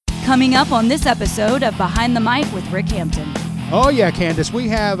Coming up on this episode of Behind the Mic with Rick Hampton. Oh yeah, Candace, we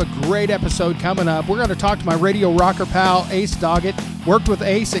have a great episode coming up. We're going to talk to my radio rocker pal, Ace Doggett. Worked with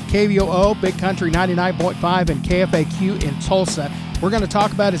Ace at KVOO, Big Country 99.5, and KFAQ in Tulsa. We're going to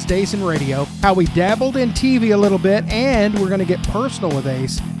talk about his days in radio, how he dabbled in TV a little bit, and we're going to get personal with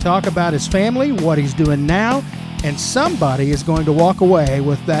Ace, talk about his family, what he's doing now, and somebody is going to walk away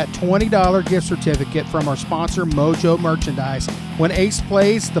with that $20 gift certificate from our sponsor, Mojo Merchandise, when Ace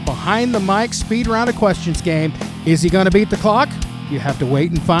plays the Behind the Mic Speed Round of Questions game. Is he going to beat the clock? You have to wait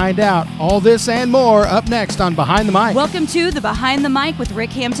and find out. All this and more up next on Behind the Mic. Welcome to the Behind the Mic with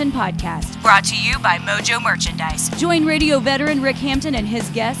Rick Hampton podcast, brought to you by Mojo Merchandise. Join radio veteran Rick Hampton and his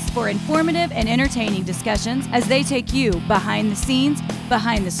guests for informative and entertaining discussions as they take you behind the scenes,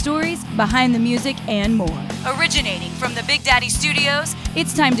 behind the stories, behind the music, and more. Originating from the Big Daddy Studios,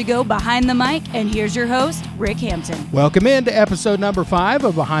 it's time to go behind the mic, and here's your host, Rick Hampton. Welcome into episode number 5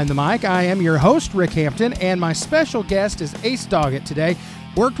 of Behind the Mic. I am your host, Rick Hampton, and my special guest is Ace Doggett today.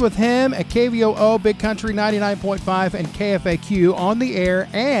 Worked with him at KVOO, Big Country 99.5, and KFAQ on the air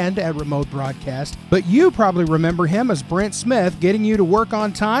and at remote broadcast. But you probably remember him as Brent Smith, getting you to work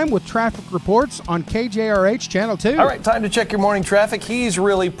on time with traffic reports on KJRH Channel 2. All right, time to check your morning traffic. He's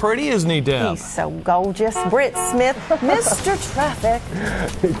really pretty, isn't he, Deb? He's so gorgeous. Brent Smith, Mr. Traffic.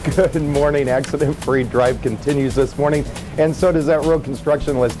 Good morning. Accident-free drive continues this morning, and so does that road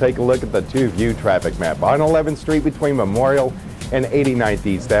construction. Let's take a look at the two-view traffic map. On 11th Street between Memorial and 89th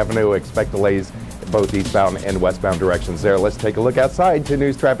East Avenue, expect delays both eastbound and westbound directions there. Let's take a look outside. 2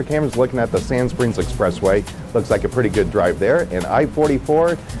 News traffic cameras looking at the Sand Springs Expressway. Looks like a pretty good drive there. And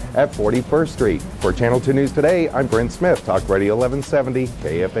I-44 at 41st Street. For Channel 2 News Today, I'm Brent Smith, Talk Radio 1170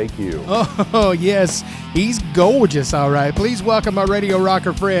 KFAQ. Oh, yes. He's gorgeous, all right. Please welcome my radio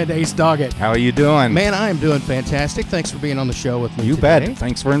rocker friend, Ace Doggett. How are you doing? Man, I am doing fantastic. Thanks for being on the show with me You today. bet.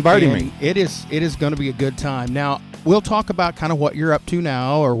 Thanks for inviting me. It is going to be a good time. Now, we'll talk about kind of what you're up to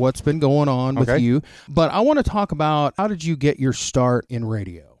now or what's been going on with you. But I want to talk about, how did you get your start in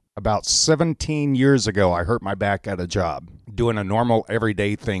radio? About 17 years ago, I hurt my back at a job, doing a normal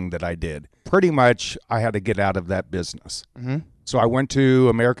everyday thing that I did. Pretty much, I had to get out of that business. Mm-hmm. So I went to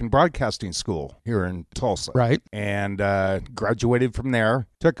American Broadcasting School here in Tulsa. Right. And graduated from there.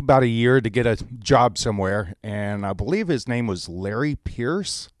 Took about a year to get a job somewhere. And I believe his name was Larry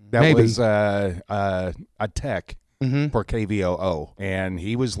Pierce. That Maybe. was a tech. Mm-hmm. For KVOO, and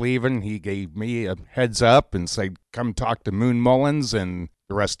he was leaving. He gave me a heads up and said, come talk to Moon Mullins, and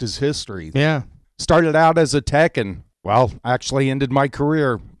the rest is history. Yeah. Started out as a tech, and, well, actually ended my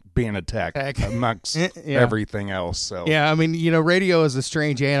career being a tech. Amongst everything else. So yeah, I mean, radio is a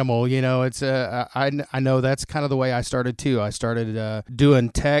strange animal. It's I know that's kind of the way I started too. I started doing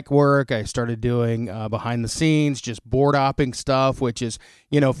tech work. I started doing behind the scenes, just board opping stuff, which is,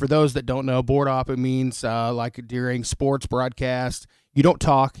 for those that don't know, board opping means like during sports broadcast, you don't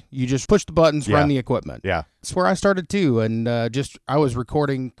talk, you just push the buttons, run the equipment. Yeah. That's where I started too. And I was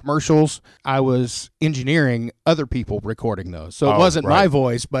recording commercials. I was engineering other people recording those. So it wasn't my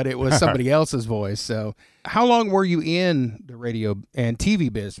voice, but it was somebody else's voice. So how long were you in the radio and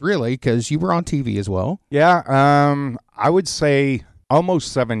TV biz, really? Because you were on TV as well. Yeah. I would say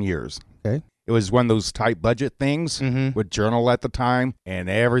almost 7 years. Okay. It was one of those tight budget things with Journal at the time, and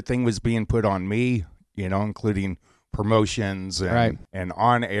everything was being put on me, including promotions and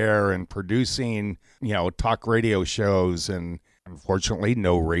on air and producing, talk radio shows, and unfortunately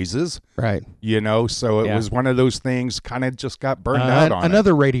no raises. Right. So it was one of those things, kind of just got burned out on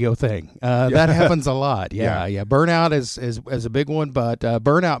another radio thing. That happens a lot. Yeah. Burnout is a big one, but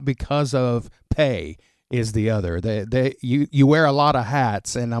burnout because of pay is the other. You wear a lot of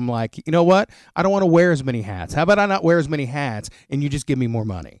hats, and I'm like, you know what? I don't want to wear as many hats. How about I not wear as many hats, and you just give me more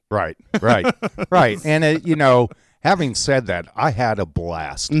money? Right. Right. And having said that, I had a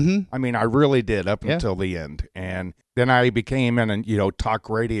blast. Mm-hmm. I mean, I really did up until the end. And then I became an talk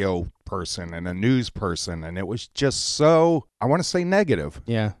radio person and a news person, and it was just so, I want to say, negative.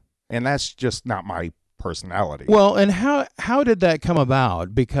 Yeah. And that's just not my personality. Well, and how did that come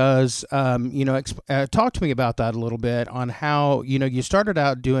about? Because talk to me about that a little bit, on how you started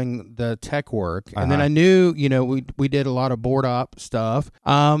out doing the tech work, and then I knew we did a lot of board op stuff,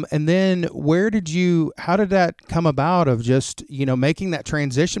 and then how did that come about of just making that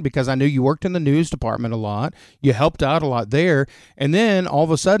transition? Because I knew you worked in the news department a lot, you helped out a lot there, and then all of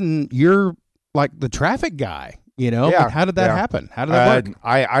a sudden you're like the traffic guy. How did that happen? How did that work?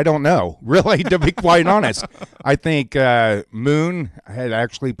 I don't know, really, to be quite honest. I think Moon had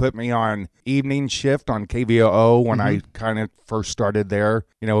actually put me on evening shift on KVOO when I kind of first started there.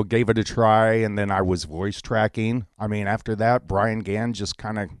 Gave it a try, and then I was voice tracking. I mean, after that, Brian Gann just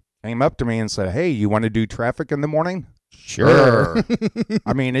kind of came up to me and said, "Hey, you want to do traffic in the morning?" Sure.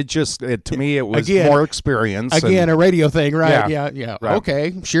 I mean, to me, it was more experience. Again, a radio thing, right? Yeah. Yeah. Right.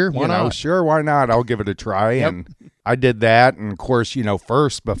 Okay, sure. Why not? Sure, why not? I'll give it a try. Yep. And I did that. And of course,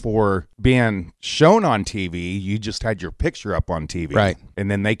 first before being shown on TV, you just had your picture up on TV. Right. And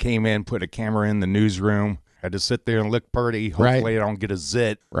then they came in, put a camera in the newsroom. Had to sit there and look pretty. Hopefully, I don't get a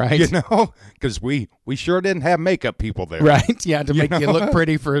zit. Right. Because we sure didn't have makeup people there. Right. Yeah, to make you look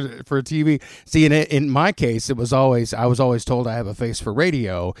pretty for TV. See, in my case, I was always told I have a face for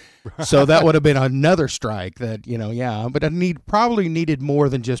radio, so that would have been another strike. That but I probably needed more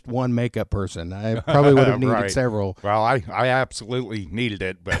than just one makeup person. I probably would have needed several. Well, I absolutely needed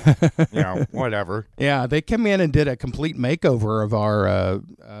it, but whatever. Yeah, they came in and did a complete makeover of our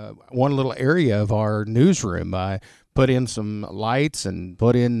one little area of our newsroom. I put in some lights and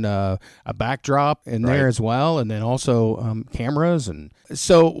put in a backdrop in there as well, and then also cameras. And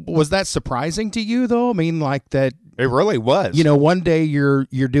so, was that surprising to you, though? I mean, like that. It really was. One day you're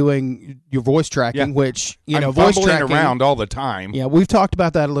doing your voice tracking, which I'm voice fumbling tracking around all the time. Yeah, we've talked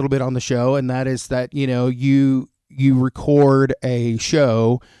about that a little bit on the show, and that is that you record a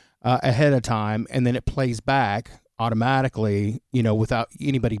show ahead of time, and then it plays back automatically, without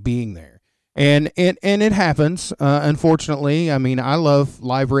anybody being there. And it happens, unfortunately. I mean, I love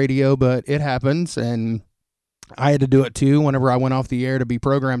live radio, but it happens, and I had to do it too. Whenever I went off the air to be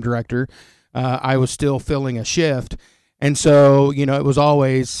program director, I was still filling a shift. And so, it was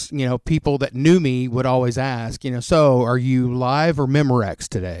always, people that knew me would always ask, so are you live or Memorex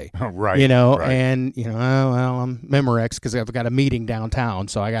today? Right. Right. And, well, I'm Memorex because I've got a meeting downtown,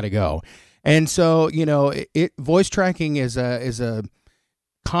 so I got to go. And so, voice tracking is a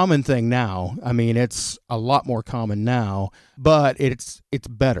common thing now. I mean, it's a lot more common now, but it's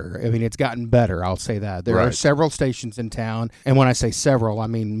better. I mean, it's gotten better. I'll say that. There are several stations in town, and when I say several, I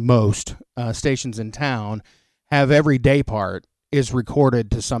mean most stations in town have every day part is recorded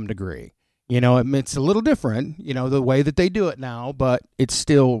to some degree. It's a little different, the way that they do it now, but it's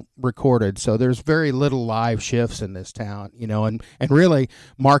still recorded. So there's very little live shifts in this town, and really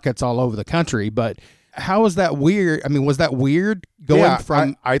markets all over the country, but how was that weird? I mean, was that weird going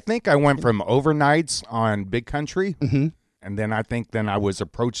from... I think I went from overnights on Big Country, and then I was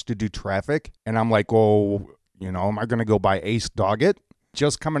approached to do traffic, and I'm like, well, am I going to go by Ace Doggett?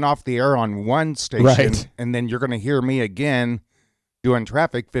 Just coming off the air on one station, and then you're going to hear me again doing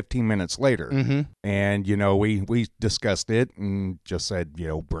traffic 15 minutes later. And, we discussed it and just said,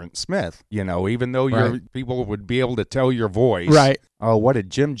 Brent Smith, even though your people would be able to tell your voice. Right. Oh, what did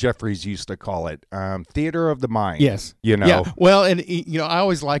Jim Jeffries used to call it? Theater of the mind. Yes. Yeah. Well, and, I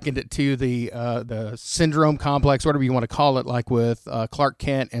always likened it to the syndrome complex, whatever you want to call it, like with Clark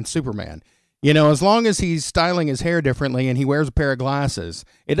Kent and Superman. As long as he's styling his hair differently and he wears a pair of glasses,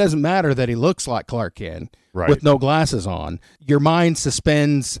 it doesn't matter that he looks like Clark Kent with no glasses on. Your mind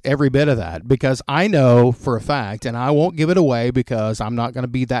suspends every bit of that, because I know for a fact, and I won't give it away because I'm not going to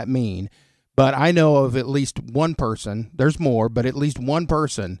be that mean, but I know of at least one person, there's more, but at least one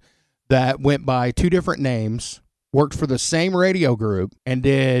person that went by two different names, worked for the same radio group, and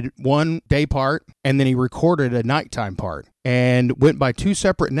did one day part, and then he recorded a nighttime part, and went by two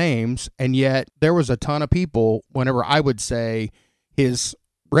separate names, and yet there was a ton of people whenever I would say his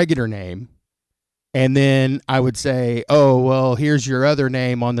regular name, and then I would say, oh, well, here's your other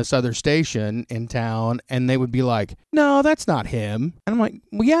name on this other station in town, and they would be like, no, that's not him. And I'm like,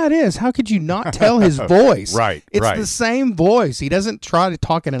 well, yeah, it is. How could you not tell his voice? It's the same voice. He doesn't try to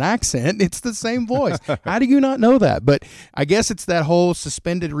talk in an accent. It's the same voice. How do you not know that? But I guess it's that whole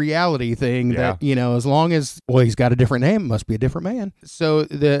suspended reality thing that, as long as, well, he's got a different name, it must be a different man. So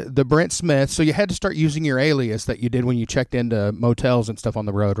the Brent Smith, so you had to start using your alias that you did when you checked into motels and stuff on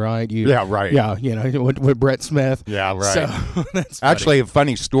the road, right? Yeah, with Brett Smith. Yeah, right. So that's actually a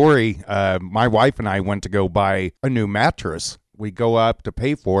funny story. My wife and I went to go buy a new mattress. We go up to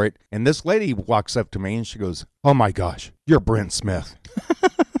pay for it, and this lady walks up to me and she goes, "Oh my gosh, you're Brent Smith."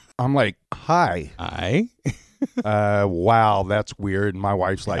 I'm like, "Hi." Wow, that's weird. And my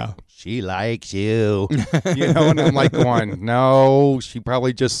wife's like, "She likes you." And I'm like going, "No, she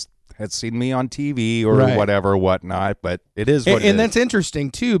probably just had seen me on TV or whatever, whatnot," but it is what it is. And that's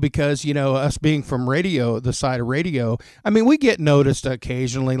interesting, too, because, us being from radio, the side of radio, I mean, we get noticed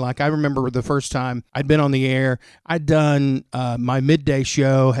occasionally. Like, I remember the first time I'd been on the air, I'd done my midday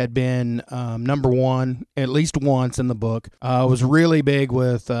show had been number one at least once in the book. I was really big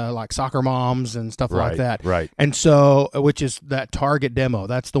with, like, soccer moms and stuff like that. Right. And so, which is that target demo.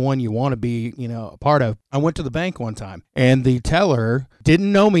 That's the one you want to be, a part of. I went to the bank one time, and the teller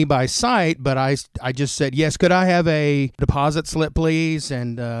didn't know me by sight, but I just said, yes, could I have a deposit slip, please?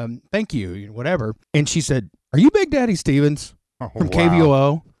 And thank you, whatever. And she said, are you Big Daddy Stevens from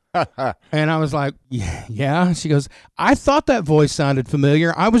KVOO? And I was like, yeah. She goes, I thought that voice sounded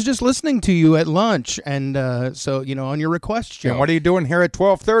familiar. I was just listening to you at lunch, and so on your request show. And what are you doing here at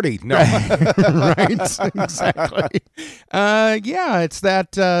 12:30? No, right, exactly. Yeah, it's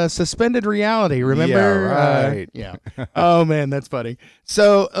that suspended reality. Remember? Yeah, right. Yeah. Oh man, that's funny.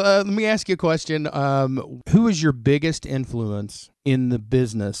 So let me ask you a question. Who is your biggest influence in the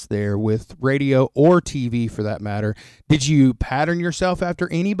business there with radio or TV for that matter? Did you pattern yourself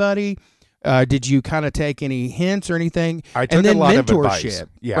after anybody? Did you kind of take any hints or anything? I took a lot of advice. Mentorship.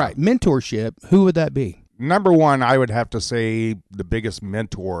 Yeah. Right. Mentorship. Who would that be? Number one, I would have to say the biggest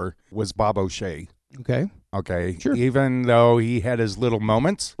mentor was Bob O'Shea. Okay. Sure. Even though he had his little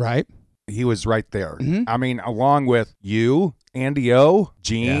moments. Right. He was right there. Mm-hmm. I mean, along with you, Andy O,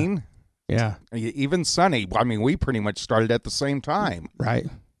 Gene. Yeah. Even Sonny. I mean, we pretty much started at the same time. Right.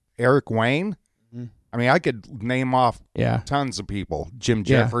 Eric Wayne. Mm-hmm. I mean, I could name off tons of people. Jim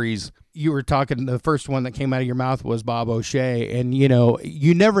Jeffries. You were talking, the first one that came out of your mouth was Bob O'Shea, and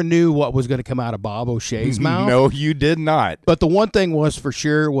you never knew what was going to come out of Bob O'Shea's mouth. No, you did not. But the one thing was for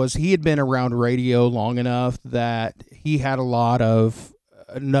sure was he had been around radio long enough that he had a lot of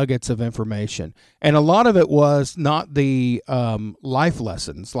nuggets of information, and a lot of it was not the life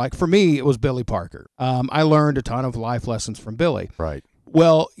lessons. Like for me, it was Billy Parker. I learned a ton of life lessons from Billy. Right.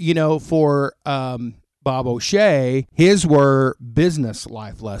 Well, for Bob O'Shea, his were business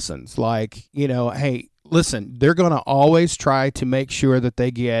life lessons. Like, hey, listen, they're going to always try to make sure that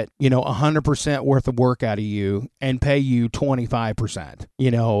they get, 100% worth of work out of you and pay you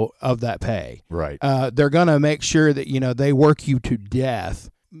 25%, of that pay. Right. They're going to make sure that, they work you to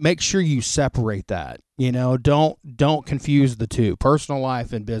death. Make sure you separate that. Don't confuse the two, personal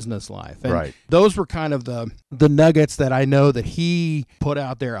life and business life. And right. Those were kind of the nuggets that I know that he put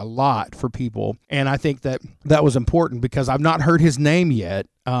out there a lot for people. And I think that was important because I've not heard his name yet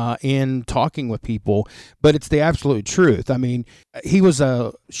in talking with people, but it's the absolute truth. I mean, he was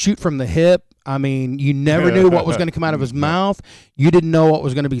a shoot from the hip. I mean, you never knew what was going to come out of his mouth. You didn't know what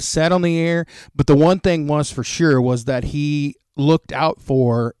was going to be said on the air. But the one thing was for sure was that he looked out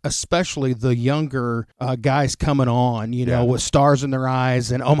for especially the younger guys coming on, with stars in their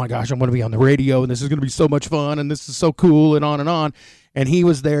eyes and, oh my gosh, I'm going to be on the radio and this is going to be so much fun and this is so cool and on and on. And he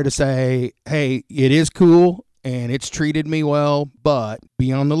was there to say, hey, it is cool and it's treated me well, but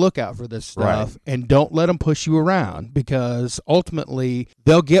be on the lookout for this stuff and don't let them push you around because ultimately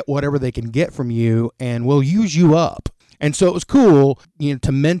they'll get whatever they can get from you and will use you up. And so it was cool,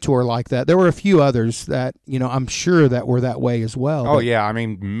 to mentor like that. There were a few others that, I'm sure that were that way as well. Oh, yeah. I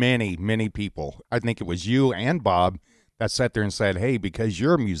mean, many, many people. I think it was you and Bob that sat there and said, hey, because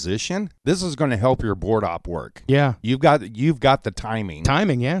you're a musician, this is going to help your board op work. Yeah. You've got the timing.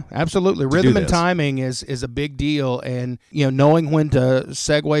 Timing, yeah, absolutely. Rhythm and timing is a big deal. And, knowing when to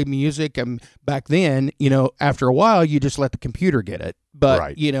segue music. And back then, after a while, you just let the computer get it.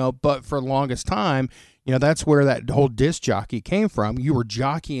 But, but for the longest time, that's where that whole disc jockey came from. You were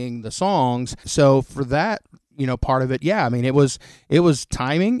jockeying the songs. So for that, part of it, yeah, I mean, it was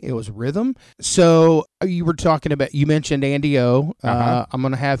timing, it was rhythm. So you mentioned Andy O. I'm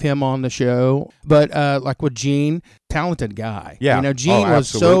going to have him on the show. But like with Gene, talented guy. Yeah. Gene was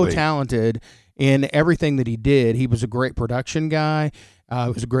so talented in everything that he did. He was a great production guy. He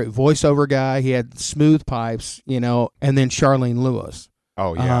was a great voiceover guy. He had smooth pipes, and then Charlene Lewis.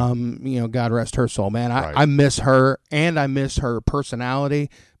 Oh, yeah. God rest her soul, man. Right. I miss her, and I miss her personality.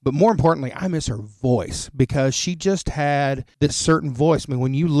 But more importantly, I miss her voice because she just had this certain voice. I mean,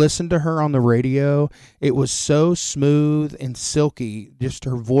 when you listen to her on the radio, it was so smooth and silky. Just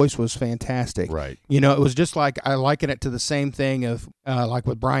her voice was fantastic. Right. It was just like, I liken it to the same thing of like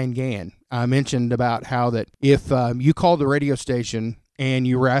with Brian Gann. I mentioned about how that if you called the radio station and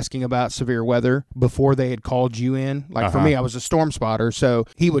you were asking about severe weather before they had called you in. Like for me, I was a storm spotter, so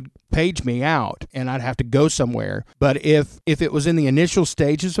he would page me out and I'd have to go somewhere. But if it was in the initial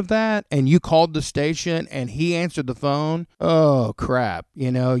stages of that and you called the station and he answered the phone, oh crap,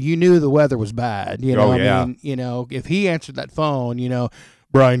 you knew the weather was bad. I mean, if he answered that phone,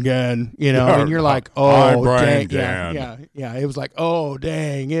 Brian Gann, and you're like, oh, Brian dang, Gann. yeah. It was like, oh,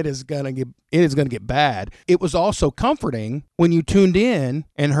 dang, it is gonna get bad. It was also comforting when you tuned in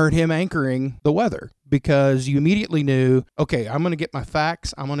and heard him anchoring the weather because you immediately knew, okay, I'm going to get my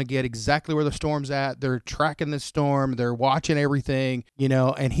facts. I'm going to get exactly where the storm's at. They're tracking this storm. They're watching everything,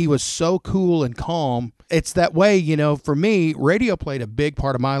 and he was so cool and calm. It's that way, for me, radio played a big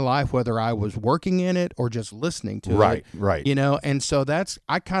part of my life, whether I was working in it or just listening to it. Right. And so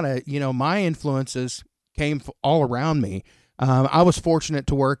I kind of, my influences came all around me. I was fortunate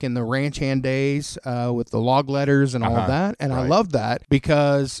to work in the ranch hand days with the log letters and all of that, and I loved that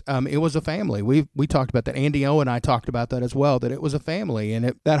because it was a family. We talked about that. Andy O and I talked about that as well, that it was a family,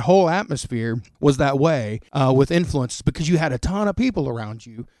 and that whole atmosphere was that way with influences because you had a ton of people around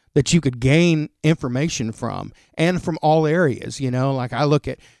you that you could gain information from, and from all areas, like I look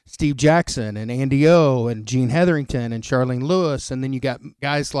at Steve Jackson and Andy O and Gene Hetherington and Charlene Lewis, and then you got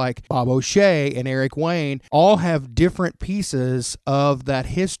guys like Bob O'Shea and Eric Wayne, all have different pieces of that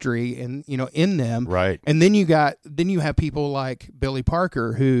history and in them. Right. And then you have people like Billy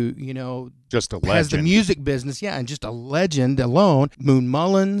Parker, who, just a legend. Has the music business, and just a legend alone. Moon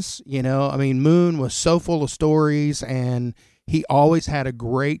Mullins, Moon was so full of stories, and he always had a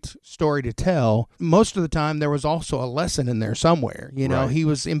great story to tell. Most of the time, there was also a lesson in there somewhere. He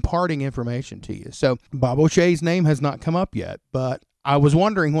was imparting information to you. So Bob O'Shea's name has not come up yet, but I was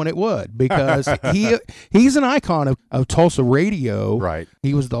wondering when it would, because he's an icon of Tulsa radio. Right.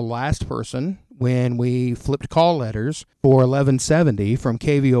 He was the last person when we flipped call letters for 1170 from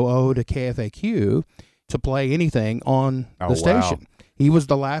KVOO to KFAQ to play anything on the station. Wow. He was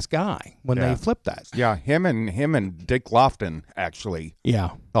the last guy when they flipped that. Yeah, him and Dick Lofton actually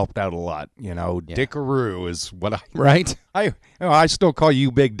helped out a lot. Dickaroo is what I still call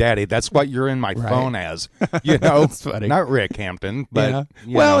you Big Daddy. That's what you're in my phone as. That's funny. Not Rick Hampton, but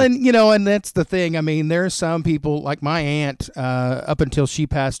and that's the thing. I mean, there are some people like my aunt up until she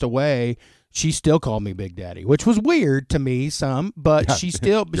passed away. She still called me Big Daddy, which was weird to me but she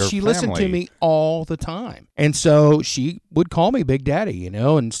listened to me all the time. And so she would call me Big Daddy,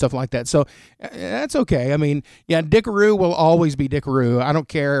 and stuff like that. So that's okay. I mean, Dickaroo will always be Dickaroo. I don't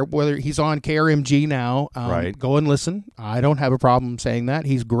care whether he's on KRMG now. Go and listen. I don't have a problem saying that.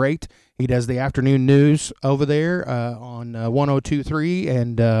 He's great. He does the afternoon news over there on 102.3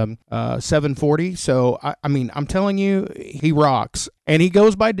 and 740. So, I'm telling you, he rocks. And he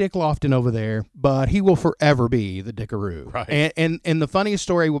goes by Dick Lofton over there, but he will forever be the Dickaroo. Right. And the funniest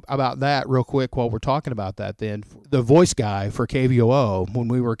story about that, real quick, while we're talking about that then, the voice guy for KVOO, when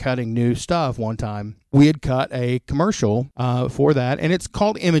we were cutting new stuff one time, we had cut a commercial for that, and it's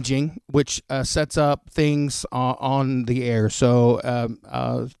called Imaging, which sets up things on the air. So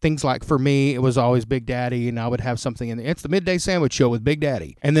things like, for me, it was always Big Daddy, and I would have something in there. It's the Midday Sandwich Show with Big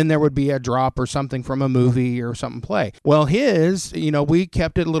Daddy. And then there would be a drop or something from a movie or something play. Well, we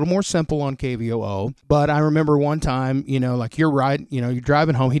kept it a little more simple on KVOO, but I remember one time, like you're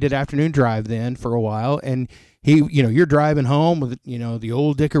driving home. He did afternoon drive then for a while, and he, you're driving home with, the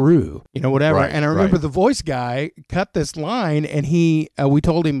old Dickaroo, whatever. Right, and I remember the voice guy cut this line, and we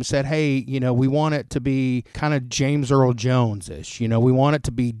told him, said, hey, we want it to be kind of James Earl Jones-ish. We want it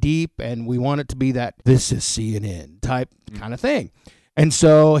to be deep, and we want it to be that this is CNN type kind of thing. And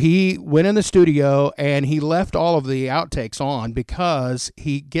so he went in the studio and he left all of the outtakes on because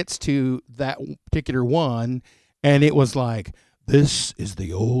he gets to that particular one, and it was like, this is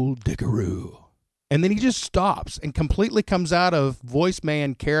the old Dickaroo. And then he just stops and completely comes out of voice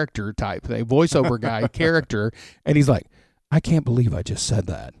man character type thing, voiceover guy character. And he's like, I can't believe I just said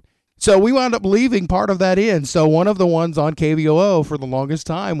that. So we wound up leaving part of that in. So one of the ones on KVOO for the longest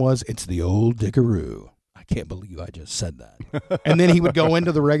time was, it's the old Dickaroo. I can't believe I just said that. And then he would go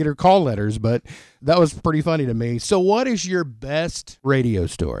into the regular call letters, but that was pretty funny to me. So what is your best radio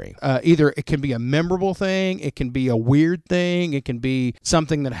story? Either it can be a memorable thing, it can be a weird thing, it can be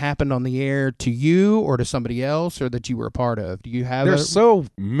something that happened on the air to you or to somebody else or that you were a part of. Do you have There's so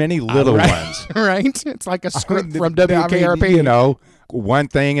many little ones. Right? It's like a script from WKRP. One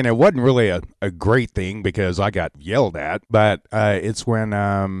thing, and it wasn't really a great thing because I got yelled at, but it's when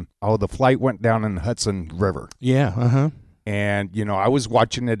the flight went down in the Hudson River. Yeah, And, I was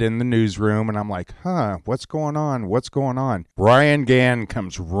watching it in the newsroom, and I'm like, what's going on? What's going on? Brian Gann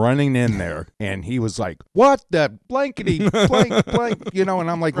comes running in there, and he was like, what the blankety blank, blank, and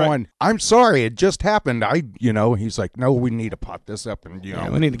I'm like going, I'm sorry, it just happened. He's like, no, we need to pop this up, and,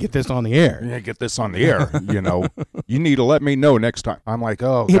 we need to get this on the air. Yeah, get this on the air, You need to let me know next time. I'm like,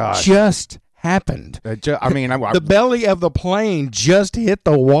 oh, gosh. It just happened. The belly of the plane just hit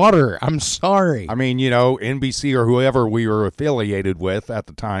the water. I'm sorry. NBC or whoever we were affiliated with at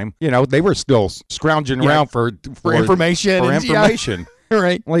the time, they were still scrounging around for information.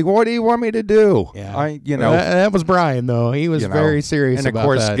 Right. Like, what do you want me to do? Yeah. That was Brian, though. He was very serious and about of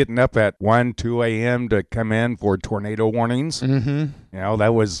course, that. getting up at 1, 2 a.m. to come in for tornado warnings. Mm-hmm.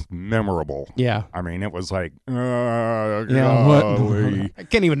 That was memorable. Yeah. I mean, it was like, I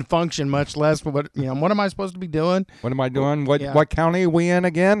can't even function, much less. What am I supposed to be doing? What am I doing? What county are we in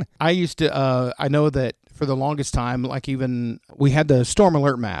again? I used to. I know that for the longest time, like even we had the storm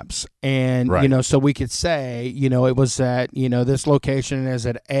alert maps, and so we could say, it was at this location is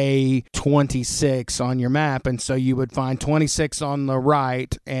at A26 on your map, and so you would find 26 on the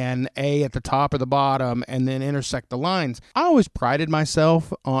right and A at the top or the bottom, and then intersect the lines. I always prided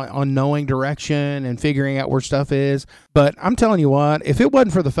myself on knowing direction and figuring out where stuff is, but I'm telling you what, if it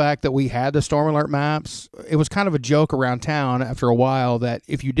wasn't for the fact that we had the storm alert maps, it was kind of a joke around town after a while that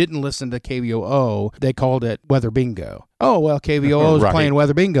if you didn't listen to KVOO, they called it Weather Bingo. Oh, well, KVOO is playing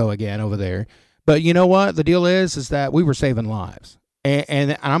Weather Bingo again over there. But you know what? The deal is that we were saving lives.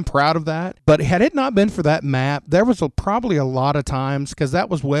 And I'm proud of that. But had it not been for that map, there was probably a lot of times, because that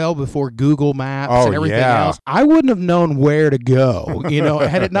was well before Google Maps and everything else, I wouldn't have known where to go.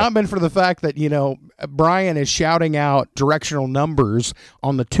 Had it not been for the fact that, Brian is shouting out directional numbers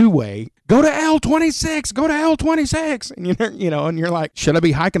on the two-way, go to L26, go to L26. And you're like, should I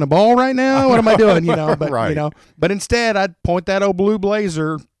be hiking a ball right now? What am I doing? But, but instead I'd point that old blue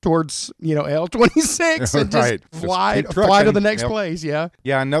blazer towards, L26 and just fly to the next place. Yeah.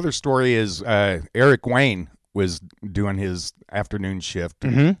 Yeah. Another story is Eric Wayne was doing his afternoon shift,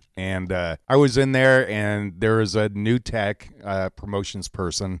 and I was in there, and there was a new tech promotions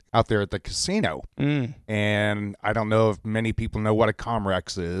person out there at the casino, and I don't know if many people know what a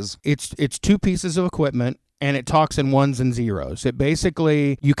Comrex is. It's two pieces of equipment, and it talks in ones and zeros. It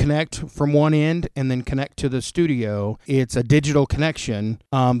basically, you connect from one end and then connect to the studio. It's a digital connection,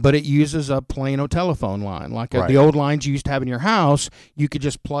 but it uses a plain old telephone line. Like the old lines you used to have in your house, you could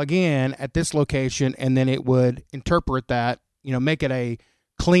just plug in at this location, and then it would interpret that, make it a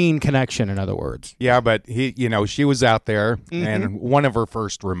clean connection, in other words. Yeah, but she was out there, and one of her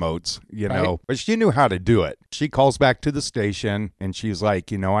first remotes, but she knew how to do it. She calls back to the station, and she's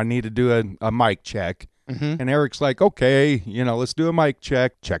like, I need to do a mic check. And Eric's like, okay, let's do a mic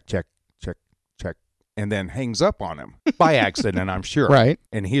check. Check, check, check, check. And then hangs up on him by accident, I'm sure. Right.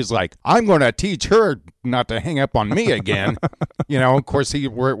 And he's like, I'm going to teach her not to hang up on me again. Of course,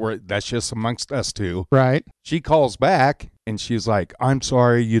 that's just amongst us two. Right. She calls back, and she's like, I'm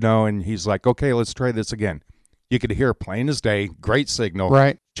sorry, and he's like, okay, let's try this again. You could hear plain as day, great signal.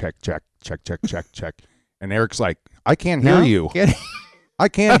 Right. Check, check, check, check, check, check. And Eric's like, I can't hear you. I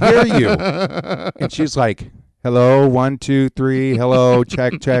can't hear you. And she's like, hello, 1, 2, 3, hello,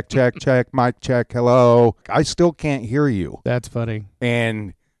 check, check, check, check, mic check, hello. I still can't hear you. That's funny.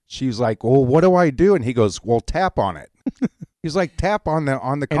 And she's like, well, what do I do? And he goes, well, tap on it. He's like, tap on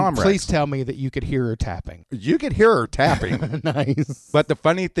the Comrex. Please tell me that you could hear her tapping. You could hear her tapping. Nice. But the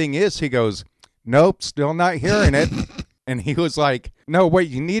funny thing is, he goes, nope, still not hearing it. And he was like, no, what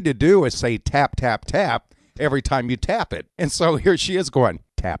you need to do is say tap, tap, tap every time you tap it. And so here she is going,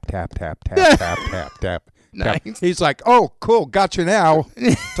 tap, tap, tap, tap, tap, tap, tap. Nice. He's like, oh, cool, gotcha now,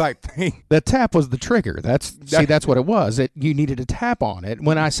 type thing. The tap was the trigger. That's what it was. You needed to tap on it.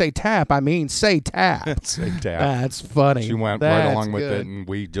 When I say tap, I mean say tap. Say tap. That's funny. She went right along with it, and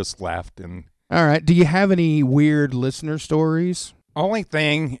we just laughed. And all right. Do you have any weird listener stories? Only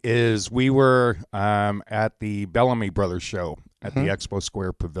thing is we were at the Bellamy Brothers show at the Expo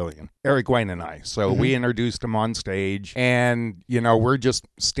Square Pavilion, Eric Wayne and I. So we introduced him on stage, and, we're just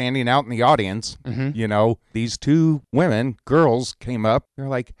standing out in the audience. These two girls came up. They're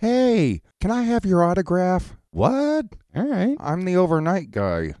like, hey, can I have your autograph? What? All right. I'm the overnight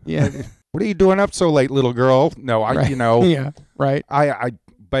guy. Yeah. What are you doing up so late, little girl? No, Yeah, right.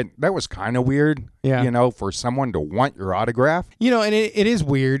 But that was kind of weird, for someone to want your autograph. And it is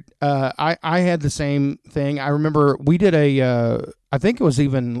weird. I had the same thing. I remember we did I think it was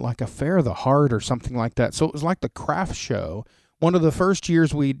even like a Fair of the Heart or something like that. So it was like the craft show. One of the first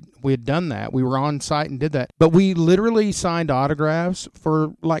years we had done that. We were on site and did that. But we literally signed autographs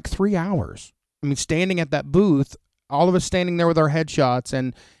for like 3 hours. I mean, standing at that booth, all of us standing there with our headshots,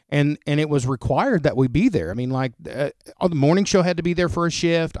 and it was required that we be there. I mean, like the morning show had to be there for a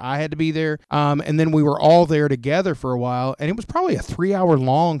shift. I had to be there. And then we were all there together for a while. And it was probably a 3-hour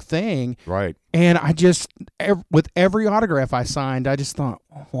long thing. Right. And I just, with every autograph I signed, I just thought,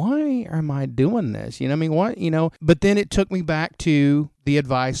 why am I doing this? What? But then it took me back to the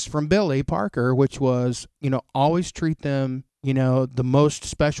advice from Billy Parker, which was, always treat them the most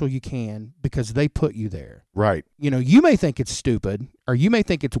special you can, because they put you there. Right. You may think it's stupid, or you may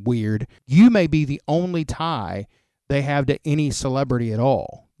think it's weird. You may be the only tie they have to any celebrity at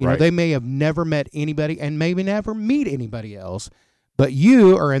all. You know, they may have never met anybody and maybe never meet anybody else, but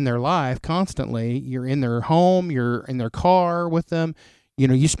you are in their life constantly. You're in their home, you're in their car with them. You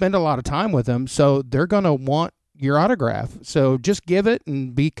know, you spend a lot of time with them, so they're going to want your autograph. So just give it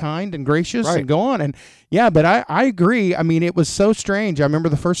and be kind and gracious and go on. And yeah, but I agree. I mean, it was so strange. I remember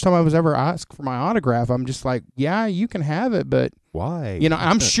the first time I was ever asked for my autograph, I'm just like, yeah, you can have it, but why? You know,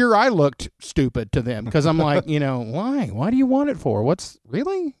 I'm sure I looked stupid to them because I'm like, you know, why? Why do you want it for? What's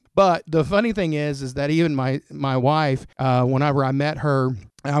really? But the funny thing is that even my wife, whenever I met her,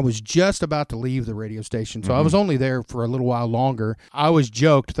 I was just about to leave the radio station, so I was only there for a little while longer. I always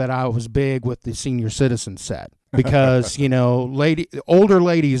joked that I was big with the senior citizen set because, you know, older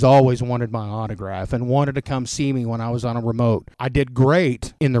ladies always wanted my autograph and wanted to come see me when I was on a remote. I did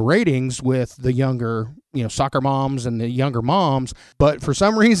great in the ratings with the younger, you know, soccer moms and the younger moms, but for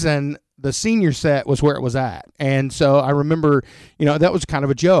some reason, the senior set was where it was at. And so I remember, you know, that was kind of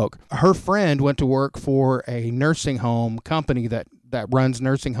a joke. Her friend went to work for a nursing home company that runs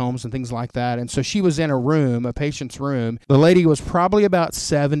nursing homes and things like that. And so she was in a room, a patient's room. The lady was probably about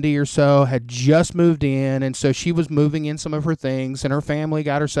 70 or so, had just moved in. And so she was moving in some of her things and her family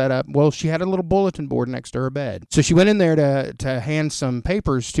got her set up. Well, she had a little bulletin board next to her bed. So she went in there to hand some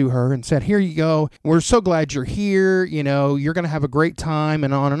papers to her and said, here you go. We're so glad you're here. You know, you're going to have a great time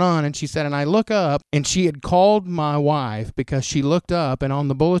and on and on. And she said, and I look up, and she had called my wife because she looked up and on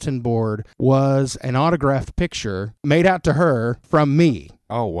the bulletin board was an autographed picture made out to her from me.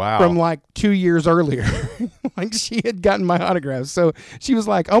 Oh, wow. From like 2 years earlier. Like she had gotten my autograph. So she was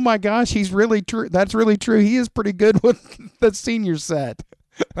like, oh my gosh, he's really true. That's really true. He is pretty good with the senior set.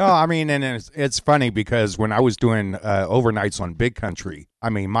 Well, I mean, and it's funny because when I was doing overnights on Big Country, I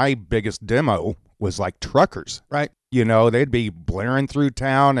mean, my biggest demo was like truckers. Right. You know, they'd be blaring through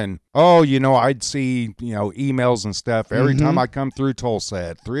town and, oh, you know, I'd see, you know, emails and stuff every time I come through Tulsa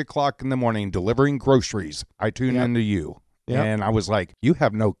at 3 o'clock in the morning delivering groceries. I tune into you. Yep. And I was like, you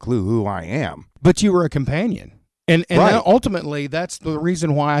have no clue who I am. But you were a companion. And ultimately, that's the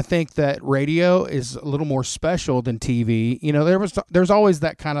reason why I think that radio is a little more special than TV. You know, there's always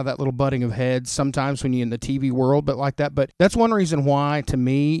that little butting of heads sometimes when you're in the TV world, but like that. But that's one reason why, to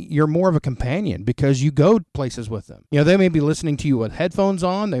me, you're more of a companion because you go places with them. You know, they may be listening to you with headphones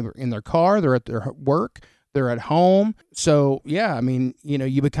on. They're in their car. They're at their work. They're at home. So, yeah, I mean, you know,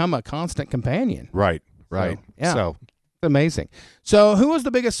 you become a constant companion. Right. So, yeah. So amazing. So who was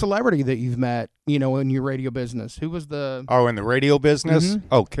the biggest celebrity that you've met, you know, in your radio business? Who was the... Oh, in the radio business?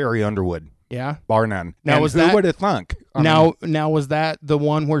 Oh, Carrie Underwood. Yeah? Bar none. Now, and was who that... would have thunk? Now, was that the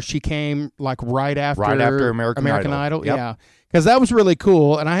one where she came, like, right after American Idol? Yep. Yeah. Because that was really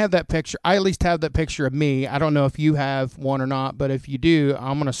cool, and I have that picture. I at least have that picture of me. I don't know if you have one or not, but if you do,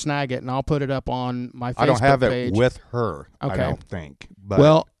 I'm going to snag it, and I'll put it up on my Facebook page. I don't have it with her, okay. I don't think. But...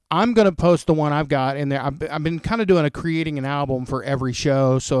 Well... I'm going to post the one I've got in there. I've been kind of creating an album for every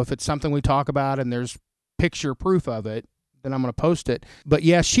show. So if it's something we talk about and there's picture proof of it, then I'm going to post it. But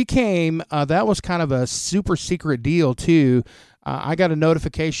yeah, she came. That was kind of a super secret deal too. I got a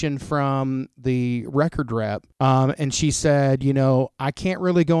notification from the record rep, and she said, you know, I can't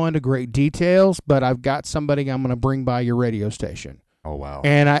really go into great details, but I've got somebody I'm going to bring by your radio station. Oh wow!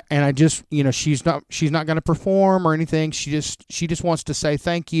 And I just, you know, she's not going to perform or anything. She just wants to say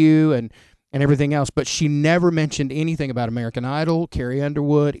thank you and everything else. But she never mentioned anything about American Idol, Carrie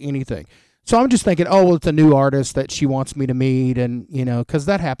Underwood, anything. So I'm just thinking, oh, well, it's a new artist that she wants me to meet, and, you know, because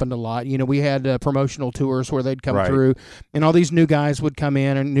that happened a lot. You know, we had promotional tours where they'd come through, and all these new guys would come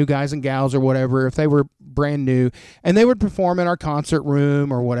in, and new guys and gals or whatever, if they were brand new, and they would perform in our concert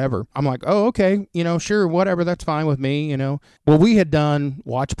room or whatever. I'm like, oh, okay, you know, sure, whatever, that's fine with me, you know. Well, we had done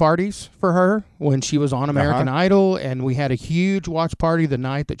watch parties for her when she was on American Idol, and we had a huge watch party the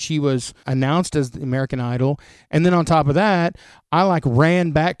night that she was announced as the American Idol, and then on top of that, I like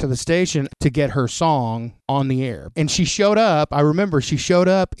ran back to the station to get her song on the air. And she showed up. I remember she showed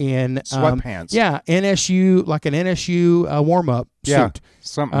up in sweatpants. NSU, like an NSU warm-up suit.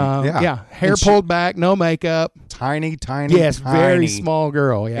 Something. Hair pulled back, no makeup. Tiny. Yes, very small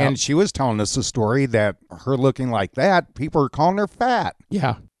girl. Yeah. And she was telling us a story that her looking like that, people are calling her fat.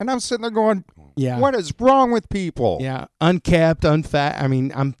 Yeah. And I'm sitting there going, yeah, what is wrong with people? Yeah, unkept, unfat. I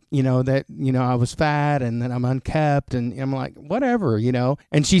mean, I was fat, and then I'm unkept, and I'm like, whatever, you know.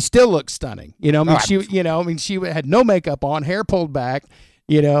 And she still looks stunning, you know. I mean, she had no makeup on, hair pulled back,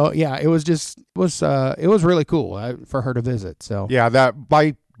 you know. Yeah, it was really cool for her to visit. So yeah, that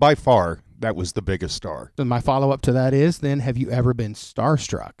by far that was the biggest star. And my follow up to that is then, have you ever been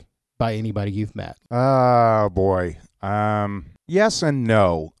starstruck by anybody you've met? Oh boy. Yes and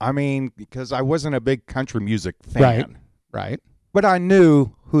no. I mean, because I wasn't a big country music fan. Right. But I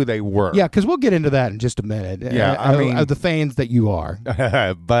knew who they were. Yeah, because we'll get into that in just a minute. Yeah, I mean, of the fans that you are.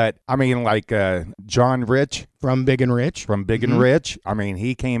 But I mean, like John Rich from Big and Rich. And Rich. I mean,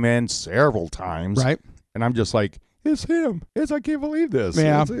 he came in several times. Right. And I'm just like, it's him. I can't believe this.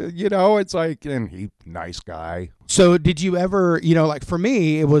 Yeah. It's like, and he, nice guy. So did you ever, like for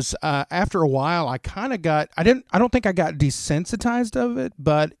me, it was after a while, I kind of got, I don't think I got desensitized of it,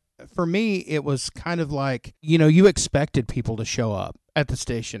 but for me, it was kind of like, you expected people to show up at the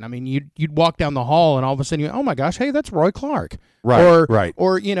station. I mean, you'd walk down the hall and all of a sudden oh my gosh, hey, that's Roy Clark. Right.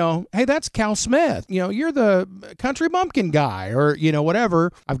 Or, hey, that's Cal Smith. You're the country bumpkin guy or,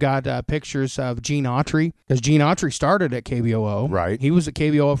 whatever. I've got pictures of Gene Autry because Gene Autry started at KBOO. Right. He was at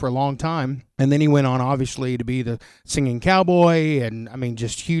KBOO for a long time. And then he went on, obviously, to be the singing cowboy and, I mean,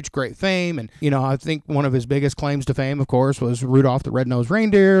 just huge, great fame. And, I think one of his biggest claims to fame, of course, was Rudolph the Red-Nosed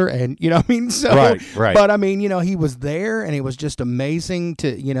Reindeer. And, so. Right. But, I mean, he was there and it was just amazing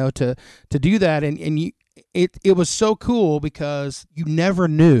to do that. And it was so cool because you never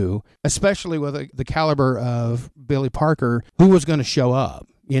knew, especially with the caliber of Billy Parker, who was going to show up.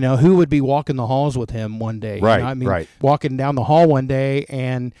 Who would be walking the halls with him one day. Right. Walking down the hall one day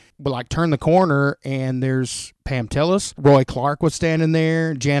and turn the corner and there's Pam Tillis. Roy Clark was standing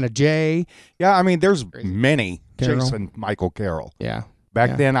there. Janet J. Yeah, I mean, there's many. Carol. Jason Michael Carroll. Yeah.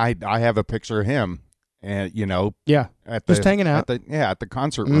 Back then, I have a picture of him. And just hanging out at the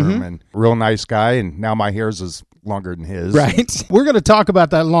concert room, and real nice guy. And now my hair's is longer than his. Right. We're going to talk about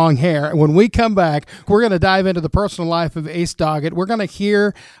that long hair. When we come back, we're going to dive into the personal life of Ace Doggett. We're going to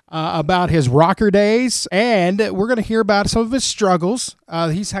hear about his rocker days, and we're going to hear about some of his struggles.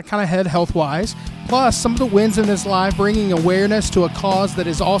 He's kind of had health-wise, plus some of the wins in his life, bringing awareness to a cause that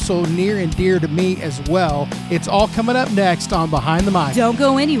is also near and dear to me as well. It's all coming up next on Behind the Mic. Don't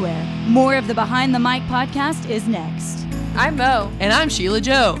go anywhere. More of the Behind the Mic podcast is next. I'm Mo. And I'm Sheila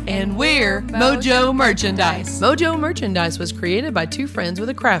Joe. And we're Mojo Merchandise. Mojo Merchandise was created by two friends with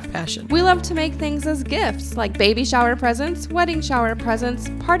a craft passion. We love to make things as gifts, like baby shower presents, wedding shower presents,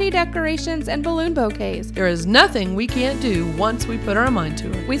 party decorations, and balloon bouquets. There is nothing we can't do once we put our mind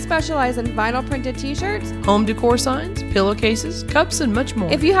to it. We specialize in vinyl printed t-shirts, home decor signs, pillowcases, cups, and much more.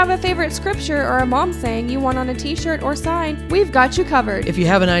 If you have a favorite scripture or a mom saying you want on a t-shirt or sign, we've got you covered. If you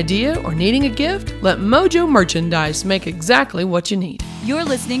have an idea or needing a gift, let Mojo Merchandise make exactly what you need. You're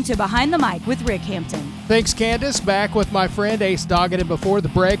listening to Behind the Mic with Rick Hampton. Thanks, Candace. Back with my friend Ace Doggett. And before the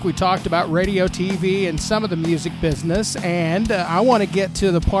break, we talked about radio, TV, and some of the music business. And I want to get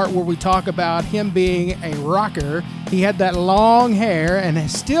to the part where we talk about him being a rocker. He had that long hair and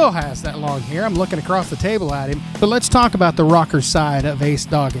still has that long hair. I'm looking across the table at him. But let's talk about the rocker side of Ace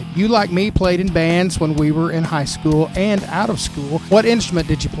Doggett. You, like me, played in bands when we were in high school and out of school. What instrument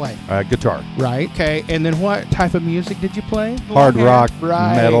did you play? Guitar. Right. Okay. And then what type of music did you play? Hard rock,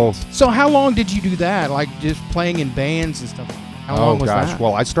 metal. So how long did you do that? Like just playing in bands and stuff? How long was that?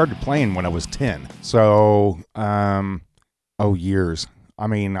 Well, I started playing when I was 10. So, years. I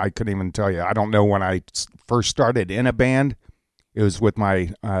mean, I couldn't even tell you. I don't know when I first started in a band. It was with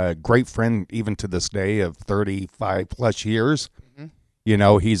my great friend, even to this day, of 35 plus years.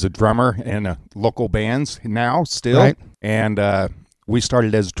 Mm-hmm. He's a drummer in local bands now still. Right. And we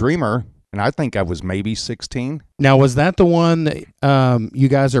started as Dreamer, and I think I was maybe 16. Now, was that the one that you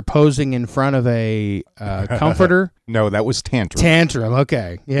guys are posing in front of a comforter? No, that was Tantrum. Tantrum,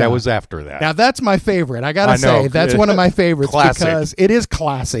 okay. Yeah. That was after that. Now, that's my favorite. I got to say, that's one of my favorites because it is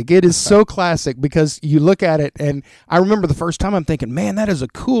classic. It is so classic because you look at it, and I remember the first time I'm thinking, man, that is a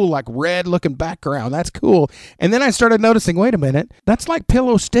cool, like, red-looking background. That's cool. And then I started noticing, wait a minute, that's like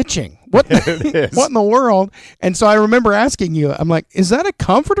pillow stitching. What what in the world? And so I remember asking you, I'm like, is that a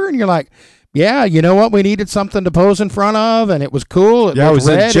comforter? And you're like, yeah, you know what? We needed something to pose in front of, and it was cool. It was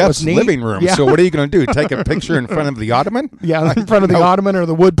red, in Jeff's living room. Yeah. So what are you going to do? Take a picture in front of the ottoman? Yeah, in front of the ottoman or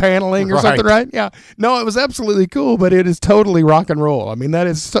the wood paneling or something, right? Yeah. No, it was absolutely cool, but it is totally rock and roll. I mean, that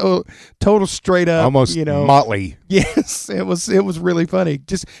is so total straight up. Almost Motley. Yes, it was really funny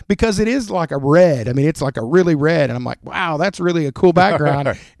just because it is like a red. I mean, it's like a really red, and I'm like, wow, that's really a cool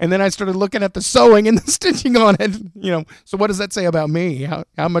background. And then I started looking at the sewing and the stitching on it. So what does that say about me?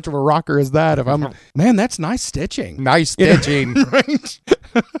 How much of a rocker is that? If I'm, man, that's nice stitching. Nice stitching. Right?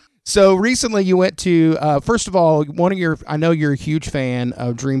 So recently you went to, first of all, I know you're a huge fan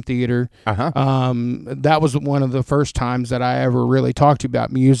of Dream Theater. Uh-huh. That was one of the first times that I ever really talked to you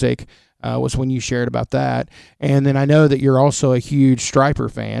about music. Was when you shared about that. And then I know that you're also a huge Stryper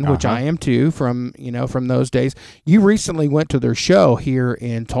fan, which I am too, from those days. You recently went to their show here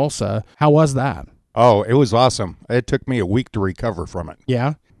in Tulsa. How was that? Oh, it was awesome. It took me a week to recover from it.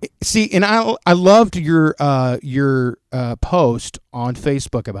 Yeah. See, and I loved your post on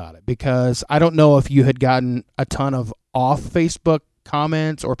Facebook about it, because I don't know if you had gotten a ton of off Facebook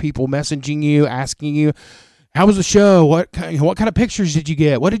comments or people messaging you asking you, how was the show? What kind of pictures did you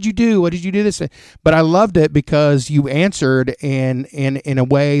get? What did you do? What did you do this? But I loved it because you answered in a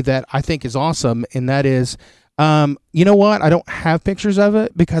way that I think is awesome, and that is, you know what? I don't have pictures of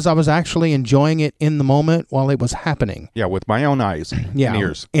it because I was actually enjoying it in the moment while it was happening. Yeah, with my own eyes and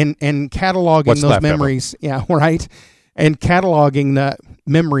ears. And cataloging those memories. Yeah, right. And cataloging the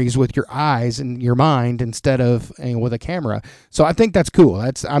memories with your eyes and your mind instead of with a camera. So I think that's cool.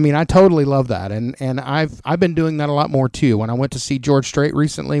 I totally love that. And I've been doing that a lot more too. When I went to see George Strait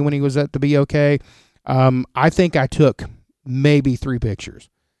recently when he was at the BOK, I think I took maybe 3 pictures.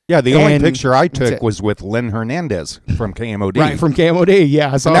 Yeah, the only picture I took was with Lynn Hernandez from KMOD. Right, from KMOD,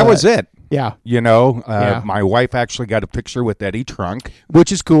 yeah. I saw and that was it. Yeah. My wife actually got a picture with Eddie Trunk.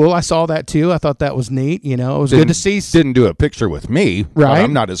 Which is cool. I saw that too. I thought that was neat. It was good to see. Didn't do a picture with me, right? But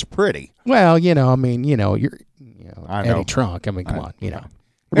I'm not as pretty. Well, you're Eddie Trunk. I mean, come on,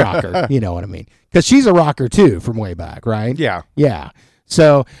 rocker. You know what I mean? Because she's a rocker too from way back, right? Yeah. Yeah.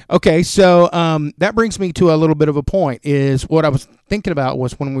 So, okay, that brings me to a little bit of a point, is what I was thinking about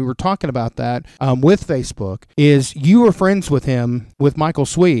was when we were talking about that with Facebook, is you were friends with him, with Michael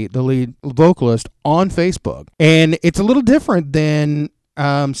Sweet, the lead vocalist, on Facebook. And it's a little different than,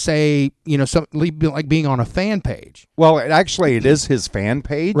 say, like being on a fan page. Well, it is his fan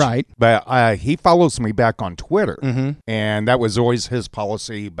page. Right. But he follows me back on Twitter. Mm-hmm. And that was always his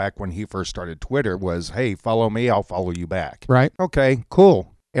policy back when he first started Twitter was, hey, follow me, I'll follow you back. Right. Okay,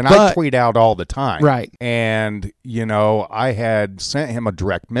 cool. And I tweet out all the time. Right. And, I had sent him a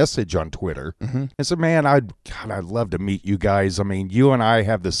direct message on Twitter. Mm-hmm. And said, man, I'd love to meet you guys. I mean, you and I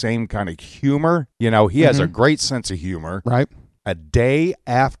have the same kind of humor. He has a great sense of humor. Right. A day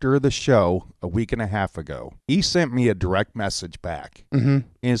after the show, a week and a half ago, he sent me a direct message back. Mm-hmm. And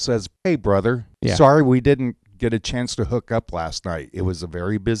it says, hey, brother, sorry we didn't get a chance to hook up last night. It was a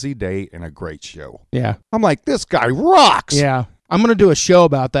very busy day and a great show. Yeah. I'm like, this guy rocks. Yeah. I'm going to do a show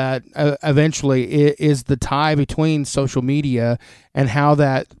about that eventually, is the tie between social media and how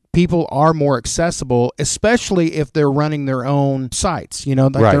that people are more accessible, especially if they're running their own sites,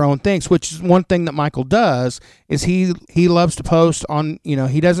 their own things, which is one thing that Michael does, is he loves to post on,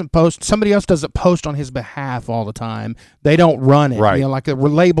 he doesn't post, somebody else doesn't post on his behalf all the time. They don't run it. Right. Like a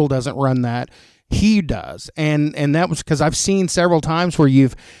label doesn't run that. He does. And that was because I've seen several times where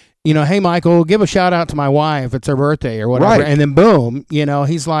you've, hey, Michael, give a shout out to my wife. It's her birthday or whatever. Right. And then boom,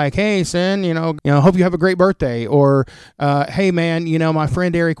 he's like, hey, son, hope you have a great birthday. Or, hey, man, my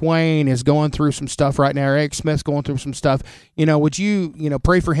friend Eric Wayne is going through some stuff right now. Eric Smith's going through some stuff. Would you,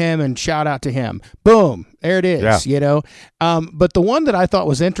 pray for him and shout out to him? Boom. There it is, But the one that I thought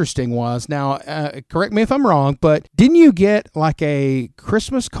was interesting was, now, correct me if I'm wrong, but didn't you get like a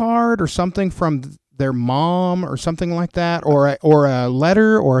Christmas card or something from their mom or something like that, or a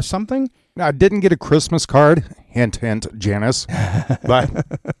letter or something? No, I didn't get a Christmas card. Hint, hint, Janice. But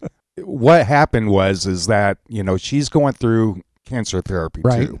what happened is that, she's going through cancer therapy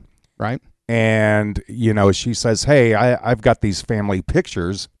too. Right. And, she says, hey, I've got these family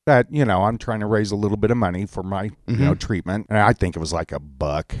pictures that, I'm trying to raise a little bit of money for my, treatment. And I think it was like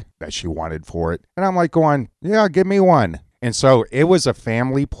 $1 that she wanted for it. And I'm like going, yeah, give me one. And so it was a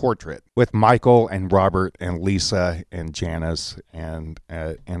family portrait with Michael and Robert and Lisa and Janice and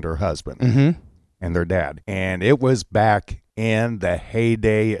her husband and their dad. And it was back in the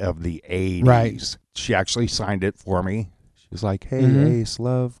heyday of the 80s. Right. She actually signed it for me. She's like, hey, Ace,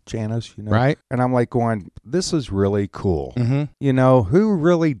 love, Janice, Right. And I'm like going, this is really cool. Who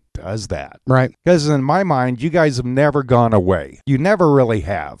really does that? Right. Because in my mind, you guys have never gone away. You never really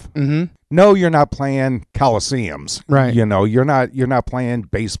have. No, you're not playing coliseums. Right. You're not playing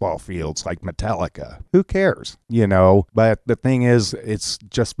baseball fields like Metallica. Who cares? But the thing is, it's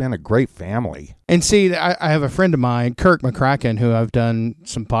just been a great family. And see, I have a friend of mine, Kirk McCracken, who I've done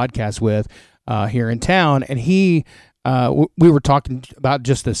some podcasts with here in town, and he... we were talking about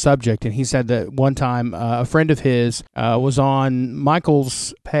just this subject, and he said that one time a friend of his was on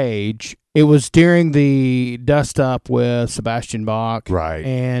Michael's page. It was during the dust up with Sebastian Bach, right,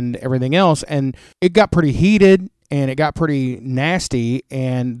 and everything else, and it got pretty heated and it got pretty nasty.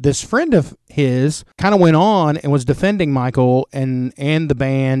 And this friend of his kind of went on and was defending Michael and the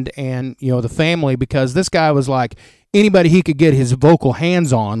band and the family, because this guy was like, anybody he could get his vocal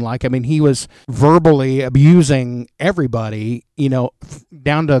hands on. Like, I mean, he was verbally abusing everybody,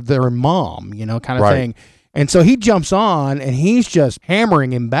 down to their mom, kind of thing. And so he jumps on and he's just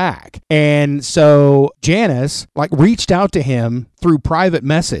hammering him back. And so Janice reached out to him through private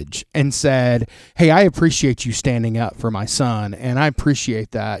message and said, hey, I appreciate you standing up for my son. And I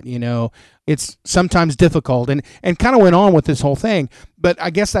appreciate that. It's sometimes difficult and kind of went on with this whole thing. But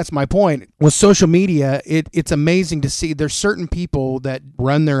I guess that's my point. With social media, it's amazing to see there's certain people that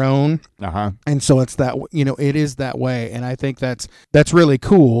run their own. And so it's that, it is that way. And I think that's really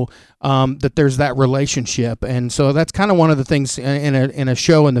cool that there's that relationship. And so that's kind of one of the things in a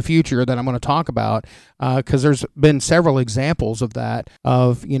show in the future that I'm going to talk about, because there's been several examples of that,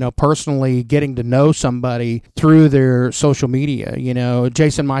 of, personally getting to know somebody through their social media.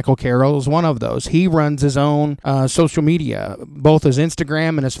 Jason Michael Carroll is one of those. He runs his own social media, both his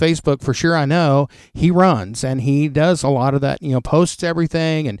Instagram and his Facebook, for sure. I know he runs, and he does a lot of that, posts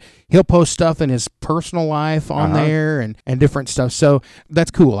everything, and he'll post stuff in his personal life on there and different stuff. So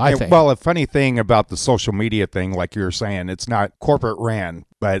that's cool, I think. Well, a funny thing about the social media thing, like you were saying, it's not corporate ran,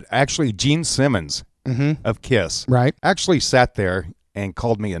 but actually Gene Simmons of KISS actually sat there and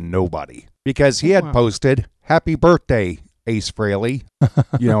called me a nobody because he had posted, happy birthday, Ace Frehley,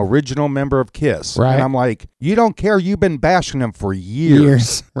 original member of KISS. Right. And I'm like, you don't care. You've been bashing him for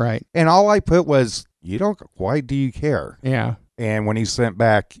years. Right. And all I put was, why do you care? Yeah. And when he sent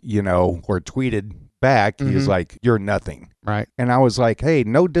back, or tweeted back, he was like, you're nothing. Right. And I was like, hey,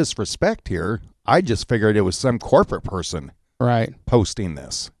 no disrespect here. I just figured it was some corporate person posting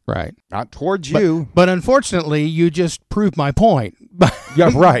this. Right. Not towards you. But unfortunately, you just proved my point.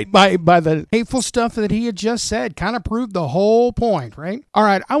 Yeah, right. by the hateful stuff that he had just said, kind of proved the whole point, right? All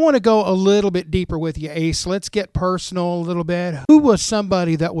right, I want to go a little bit deeper with you, Ace. Let's get personal a little bit. Who was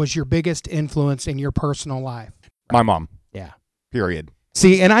somebody that was your biggest influence in your personal life? My mom. Yeah. Period.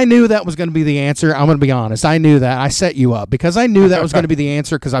 See, and I knew that was going to be the answer. I'm going to be honest. I knew that. I set you up because I knew that was going to be the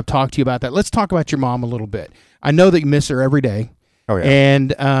answer because I've talked to you about that. Let's talk about your mom a little bit. I know that you miss her every day. Oh, yeah.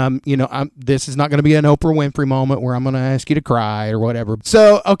 And, this is not going to be an Oprah Winfrey moment where I'm going to ask you to cry or whatever.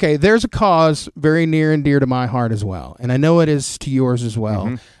 So, okay, there's a cause very near and dear to my heart as well, and I know it is to yours as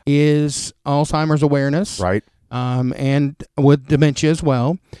well, is Alzheimer's awareness. Right. And with dementia as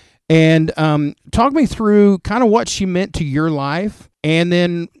well. And talk me through kind of what she meant to your life and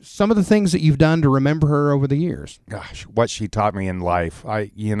then some of the things that you've done to remember her over the years. Gosh, what she taught me in life.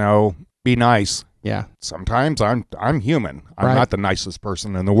 Be nice. Yeah. Sometimes I'm human. I'm not the nicest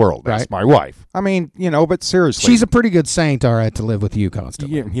person in the world. That's my wife. I mean, but seriously. She's a pretty good saint, all right, to live with you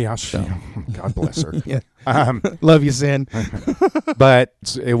constantly. Yeah, God bless her. Yeah. Love you, Sin. But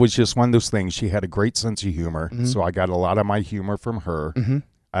it was just one of those things. She had a great sense of humor, so I got a lot of my humor from her.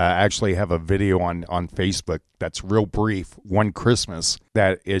 I actually have a video on Facebook that's real brief, one Christmas,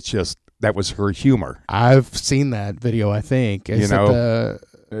 that was her humor. I've seen that video, I think.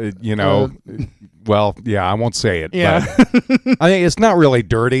 Well, yeah, I won't say it. Yeah. But I think it's not really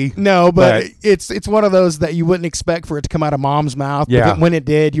dirty. No, but it's one of those that you wouldn't expect for it to come out of mom's mouth. Yeah. But when it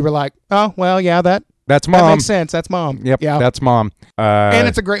did, you were like, oh, well, yeah, that's mom. That makes sense. That's mom. Yep, yeah. That's mom. And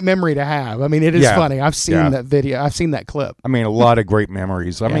it's a great memory to have. I mean, it is funny. I've seen that video. I've seen that clip. I mean, a lot of great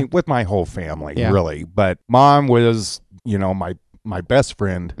memories. I mean, with my whole family, really. But mom was, my best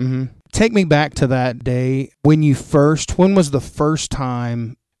friend. Mm-hmm. Take me back to that day when was the first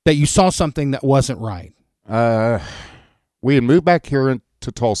time that you saw something that wasn't right? We had moved back here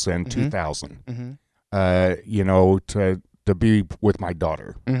to Tulsa in 2000, to be with my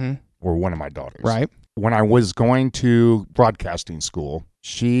daughter, or one of my daughters. Right. When I was going to broadcasting school,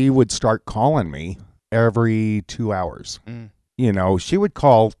 she would start calling me every 2 hours. She would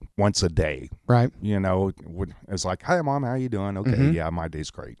call once a day. Right. It's like, hi, Mom, how you doing? Okay, yeah, my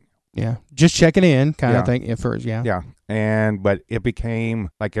day's great. Yeah, just checking in kind of thing at first, yeah. Yeah, but it became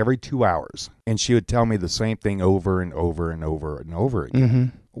like every 2 hours, and she would tell me the same thing over and over and over and over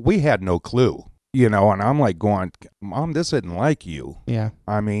again. We had no clue, and I'm like going, Mom, this isn't like you. Yeah.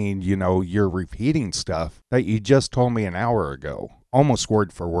 I mean, you're repeating stuff that you just told me an hour ago, almost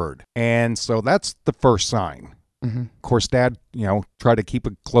word for word. And so that's the first sign. Of course, Dad, tried to keep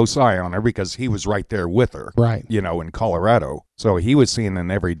a close eye on her because he was right there with her, right? In Colorado. So he was seeing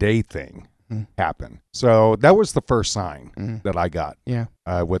an everyday thing happen. So that was the first sign that I got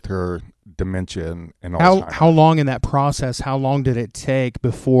with her dementia and Alzheimer's. How long in that process, how long did it take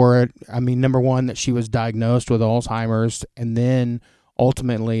before, number one, that she was diagnosed with Alzheimer's, and then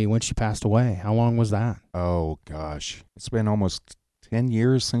ultimately when she passed away? How long was that? Oh, gosh. It's been almost 10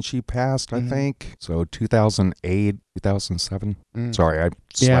 years since she passed, I think. So 2008, 2007. Sorry, I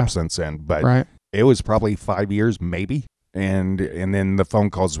slept since then, but it was probably 5 years, maybe. And then the phone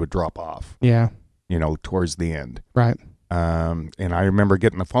calls would drop off. Yeah. Towards the end. Right. And I remember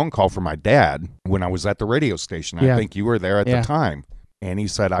getting a phone call from my dad when I was at the radio station. I think you were there at the time. And he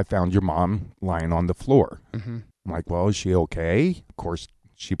said, I found your mom lying on the floor. Mm-hmm. I'm like, well, is she okay? Of course,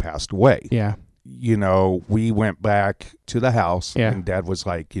 she passed away. Yeah. You know, we went back to the house and Dad was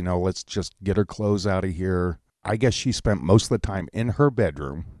like, you know, let's just get her clothes out of here. I guess she spent most of the time in her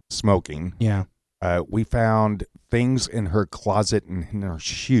bedroom smoking. Yeah. We found things in her closet and in her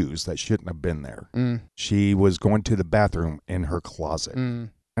shoes that shouldn't have been there. She was going to the bathroom in her closet. And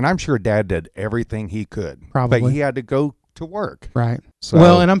I'm sure Dad did everything he could. Probably. But he had to go to work. Right. So,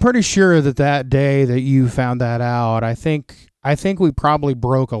 well, and I'm pretty sure that day that you found that out, I think we probably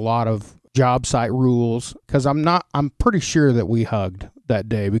broke a lot of job site rules, because I'm pretty sure that we hugged that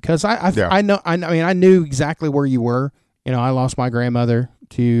day, because I knew exactly where you were. You know, I lost my grandmother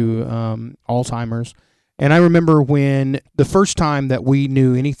to Alzheimer's, and I remember when the first time that we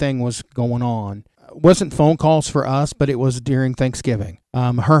knew anything was going on, it wasn't phone calls for us, but it was during Thanksgiving.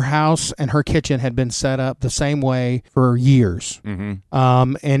 Her house and her kitchen had been set up the same way for years.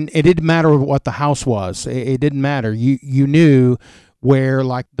 Mm-hmm. And it didn't matter what the house was. It didn't matter. You knew where,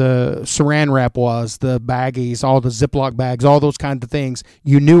 like, the saran wrap was, the baggies, all the Ziploc bags, all those kinds of things.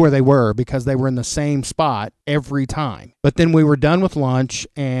 You knew where they were because they were in the same spot every time. But then we were done with lunch,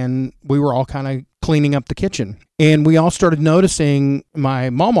 and we were all kind of cleaning up the kitchen. And we all started noticing,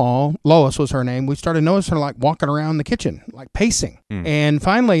 my mama, Lois was her name, we started noticing her, like, walking around the kitchen, like pacing. And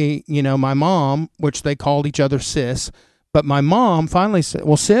finally, you know, my mom, which they called each other sis, but my mom finally said,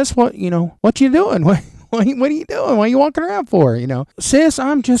 well, sis, what you doing? What are you doing? What are you walking around for? You know, sis,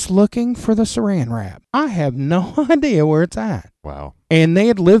 I'm just looking for the saran wrap. I have no idea where it's at. Wow. And they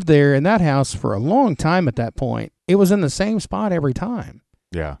had lived there in that house for a long time at that point. It was in the same spot every time.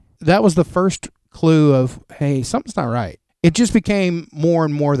 Yeah. That was the first clue of, hey, something's not right. It just became more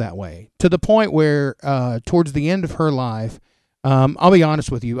and more that way, to the point where towards the end of her life, I'll be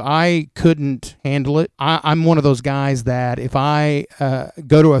honest with you, I couldn't handle it. I'm one of those guys that if I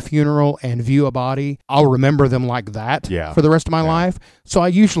go to a funeral and view a body, I'll remember them like that for the rest of my life. So I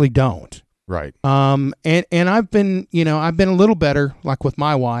usually don't. Right. And I've been a little better, like with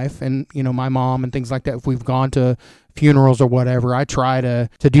my wife and, you know, my mom and things like that. If we've gone to funerals or whatever, I try to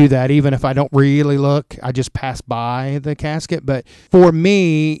do that. Even if I don't really look, I just pass by the casket. But for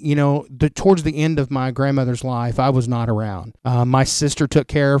me, you know, towards the end of my grandmother's life, I was not around. My sister took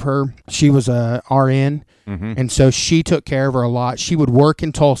care of her. She was a RN. Mm-hmm. And so she took care of her a lot. She would work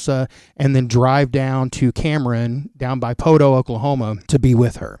in Tulsa and then drive down to Cameron, down by Poto, Oklahoma, to be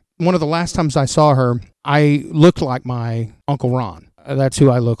with her. One of the last times I saw her, I looked like my Uncle Ron. That's who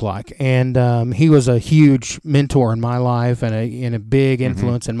I look like. And he was a huge mentor in my life and a big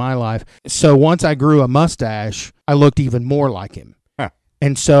influence in my life. So once I grew a mustache, I looked even more like him. Huh.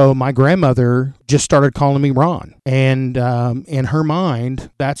 And so my grandmother just started calling me Ron. And in her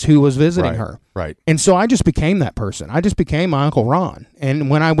mind, that's who was visiting her. Right. And so I just became that person. I just became my Uncle Ron. And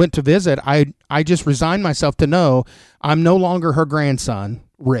when I went to visit, I just resigned myself to know I'm no longer her grandson,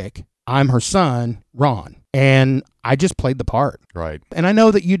 Rick. I'm her son, Ron. And I just played the part. Right. And I know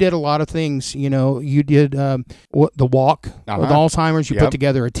that you did a lot of things. You know, you did the walk with Alzheimer's. You put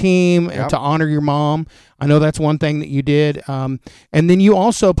together a team to honor your mom. I know that's one thing that you did. And then you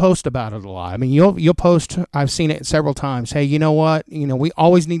also post about it a lot. I mean, you'll post, I've seen it several times. Hey, you know what? You know, we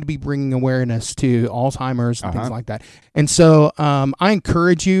always need to be bringing awareness to Alzheimer's and things like that. And so I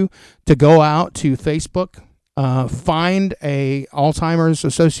encourage you to go out to Facebook, find a Alzheimer's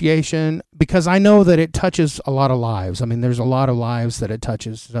association, because I know that it touches a lot of lives. I mean, there's a lot of lives that it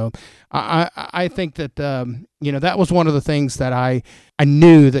touches. So I think that, that was one of the things that I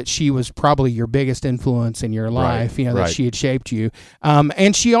knew that she was probably your biggest influence in your life, that she had shaped you.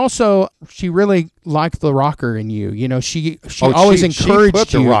 And she really liked the rocker in you. You know, she always encouraged she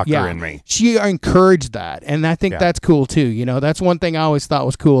put you. The rocker in me. She encouraged that. And I think that's cool too. You know, that's one thing I always thought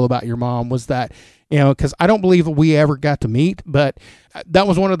was cool about your mom, was that, you know, because I don't believe we ever got to meet, but that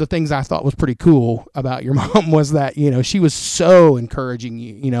was one of the things I thought was pretty cool about your mom, was that, you know, she was so encouraging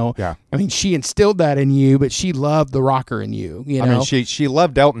you, you know. Yeah. I mean, she instilled that in you, but she loved the rocker in you, you know. I mean, she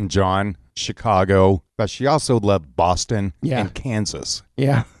loved Elton John, Chicago, but she also loved Boston and Kansas.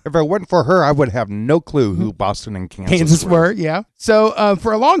 Yeah. If it wasn't for her, I would have no clue who Boston and Kansas were. Yeah. So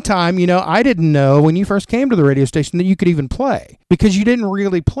for a long time, you know, I didn't know when you first came to the radio station that you could even play, because you didn't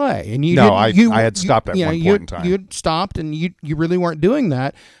really play. And I had stopped at one point in time. You had stopped, and you really weren't doing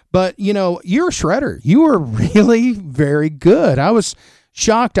that. But, you know, you're a shredder. You were really very good. I was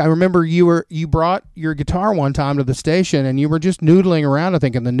shocked. I remember you brought your guitar one time to the station, and you were just noodling around, I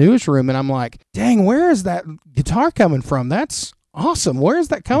think, in the newsroom. And I'm like, dang, where is that guitar coming from? That's awesome. Where is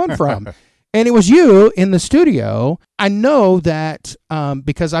that coming from? And it was you in the studio. I know that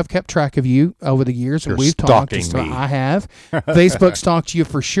because I've kept track of you over the years, and we've talked. I have. Facebook stalked you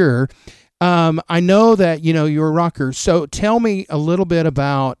for sure. I know that, you're a rocker. So tell me a little bit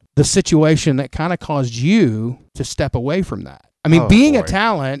about the situation that kind of caused you to step away from that. I mean, being a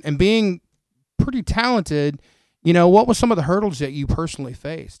talent and being pretty talented, what was some of the hurdles that you personally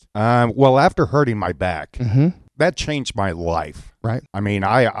faced? Well, after hurting my back, that changed my life. Right. I mean,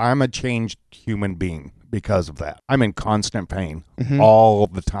 I'm a changed human being because of that. I'm in constant pain all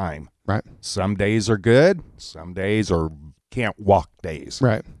the time. Right. Some days are good. Some days are can't walk days.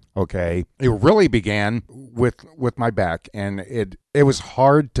 Right. Okay. It really began with my back, and it was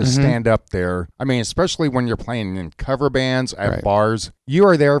hard to stand up there. I mean, especially when you're playing in cover bands at bars. You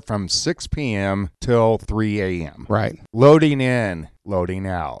are there from 6 p.m. till 3 a.m. Right. Loading in, loading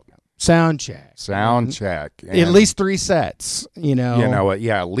out. Sound check. And at least 3 sets,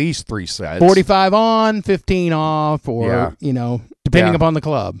 at least 3 sets. 45 on, 15 off, or, depending upon the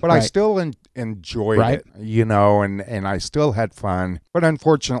club. But I still enjoyed it, and I still had fun. But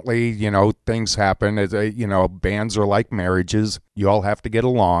unfortunately, things happen. Bands are like marriages. You all have to get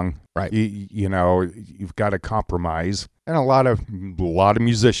along. Right. You've got to compromise. And a lot of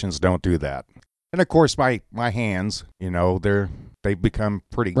musicians don't do that. And of course, my hands, they've become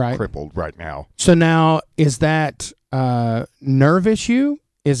pretty crippled right now. So now, is that nerve issue?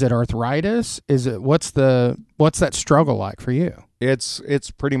 Is it arthritis? Is it what's that struggle like for you? It's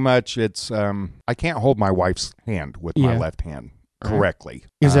pretty much I can't hold my wife's hand with my left hand correctly.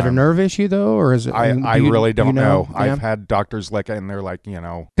 Is it a nerve issue though, or is it? I really don't know. I've had doctors look at it and they're like,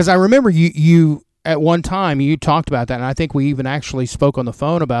 Because I remember you at one time you talked about that, and I think we even actually spoke on the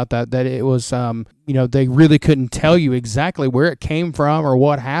phone about that it was, they really couldn't tell you exactly where it came from or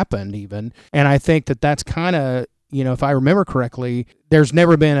what happened even. And I think that's kind of, if I remember correctly, there's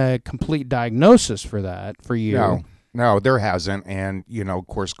never been a complete diagnosis for that for you. No, there hasn't. And, of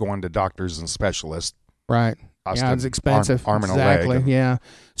course, going to doctors and specialists. Right. Yeah, it's expensive. Arm and a leg. Exactly, yeah.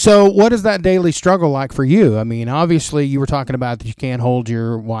 So what is that daily struggle like for you? I mean, obviously you were talking about that you can't hold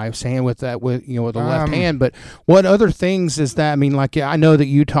your wife's hand with the left hand, but what other things is that? I mean, like, I know that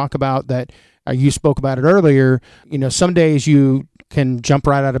you talk about that, you spoke about it earlier, some days you can jump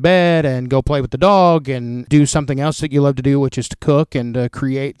right out of bed and go play with the dog and do something else that you love to do, which is to cook and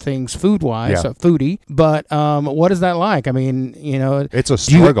create things food-wise, foodie. But what is that like? I mean, it's a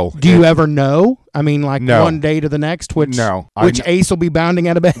struggle. Do you ever know? I mean, like one day to the next, which Ace will be bounding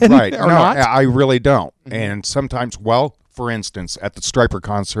out of bed, right? Or not? I really don't. And sometimes, for instance, at the Stryper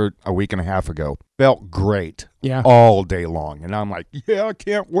concert a week and a half ago, felt great, all day long, and I'm like, I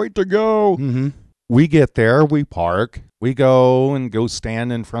can't wait to go. We get there, we park, we go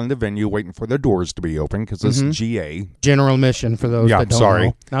stand in front of the venue waiting for the doors to be open because this is GA. General admission for those that don't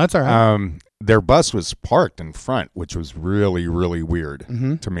know. No, it's all right. Their bus was parked in front, which was really, really weird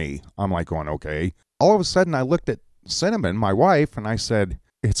to me. I'm like going, okay. All of a sudden, I looked at Cinnamon, my wife, and I said,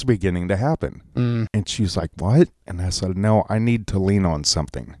 it's beginning to happen. And she's like, what? And I said, no, I need to lean on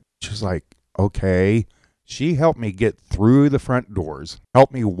something. She's like, okay. She helped me get through the front doors,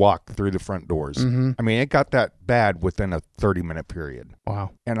 helped me walk through the front doors. I mean, it got that bad within a 30-minute period.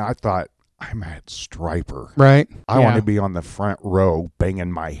 Wow. And I thought, I'm at Stryper. Right. I want to be on the front row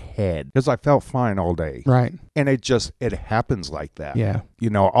banging my head because I felt fine all day. Right. And it happens like that. Yeah.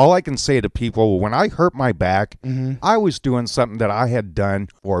 All I can say to people, when I hurt my back, I was doing something that I had done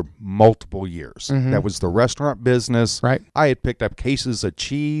for multiple years. That was the restaurant business. Right. I had picked up cases of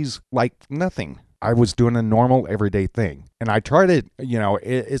cheese like nothing. I was doing a normal everyday thing. And I try to,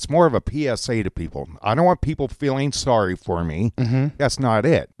 it's more of a PSA to people. I don't want people feeling sorry for me. That's not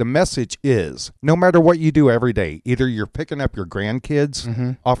it. The message is, no matter what you do every day, either you're picking up your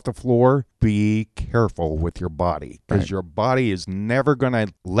grandkids off the floor, be careful with your body because your body is never going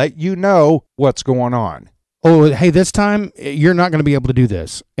to let you know what's going on. Oh, hey, this time you're not going to be able to do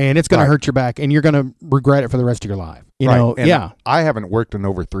this, and it's going to hurt your back, and you're going to regret it for the rest of your life. You know, and I haven't worked in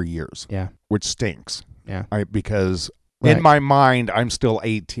over 3 years. Yeah, which stinks. Yeah, because in my mind I'm still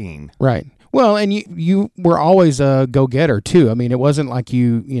 18. Right. Well, and you were always a go-getter too. I mean, it wasn't like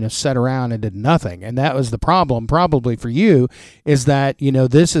you sat around and did nothing, and that was the problem probably for you is that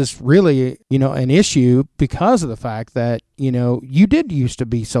this is really an issue because of the fact that you did used to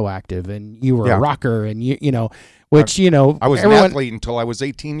be so active and you were a rocker and which I was an athlete until I was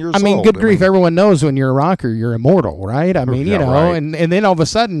 18 years old. I mean, good grief! Everyone knows when you're a rocker, you're immortal, right? I mean, and then all of a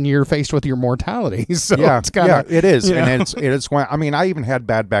sudden you're faced with your mortality. So it's kind of it is, and it's when I mean, I even had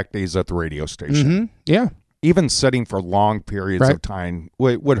bad back days at the radio station. Yeah, even sitting for long periods of time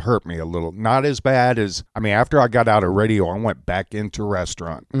would hurt me a little. Not as bad as, I mean, after I got out of radio, I went back into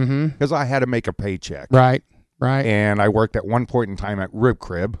restaurant because I had to make a paycheck. Right. And I worked at one point in time at Rib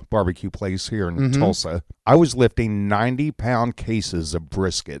Crib barbecue place here in Tulsa. I was lifting 90-pound cases of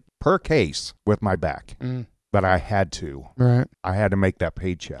brisket per case with my back. But I had to. Right. I had to make that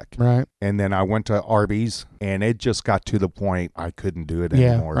paycheck. Right. And then I went to Arby's, and it just got to the point I couldn't do it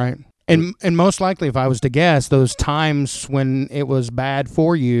anymore. Yeah, right. And most likely, if I was to guess, those times when it was bad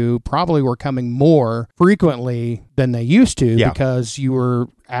for you probably were coming more frequently than they used to because you were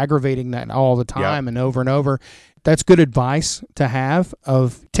aggravating that all the time and over. That's good advice to have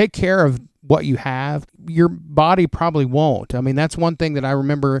of take care of what you have. Your body probably won't. I mean, that's one thing that I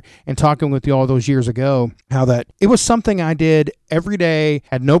remember in talking with you all those years ago, how that it was something I did every day,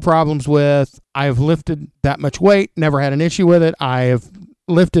 had no problems with. I have lifted that much weight, never had an issue with it. I have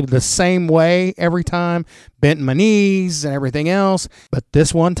lifted the same way every time, bent my knees and everything else. But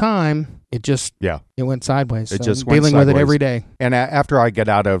this one time, it just it went sideways. It so just went dealing sideways. with it every day. And after I get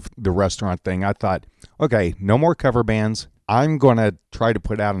out of the restaurant thing, I thought, okay, no more cover bands. I'm going to try to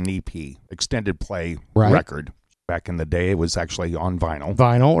put out an EP, extended play record. Back in the day, it was actually on vinyl.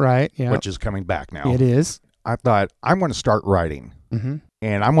 Vinyl, right? Yeah. Which is coming back now. It is. I thought, I'm going to start writing.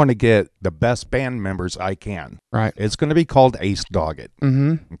 And I'm going to get the best band members I can. Right. It's going to be called Ace Doggett.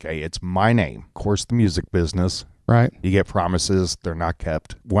 Okay, it's my name. Of course, the music business. Right. You get promises, they're not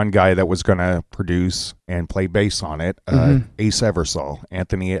kept. One guy that was going to produce and play bass on it, Ace Eversole,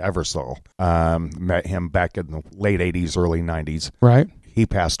 Anthony Eversole. Met him back in the late 80s, early 90s. Right. He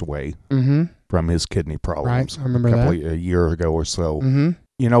passed away from his kidney problems. Right, I remember a year ago or so.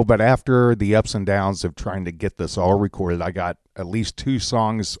 You know, but after the ups and downs of trying to get this all recorded, I got at least 2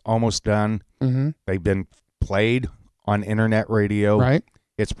 songs almost done. They've been played on internet radio. Right.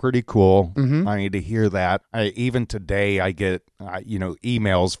 It's pretty cool. I need to hear that. Even today, I get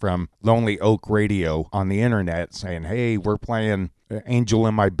emails from Lonely Oak Radio on the internet saying, "Hey, we're playing Angel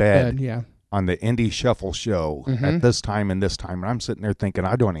in My Bed." On the Indie Shuffle show at this time and this time. And I'm sitting there thinking,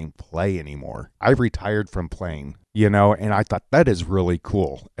 I don't even play anymore. I retired from playing, and I thought that is really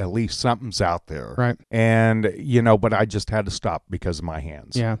cool. At least something's out there. Right. And, but I just had to stop because of my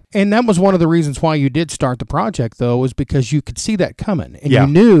hands. Yeah. And that was one of the reasons why you did start the project, though, was because you could see that coming. And you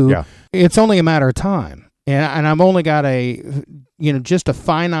knew it's only a matter of time. And I've only got just a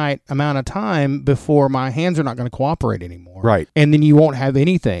finite amount of time before my hands are not going to cooperate anymore. Right. And then you won't have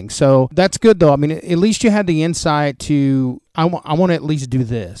anything. So that's good, though. I mean, at least you had the insight to, I want to at least do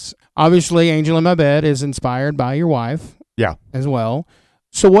this. Obviously, Angel in My Bed is inspired by your wife. Yeah. As well.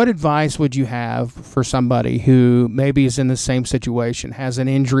 So what advice would you have for somebody who maybe is in the same situation, has an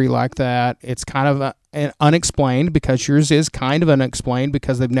injury like that? It's kind of unexplained, because yours is kind of unexplained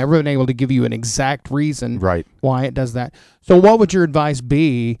because they've never been able to give you an exact reason why it does that. So what would your advice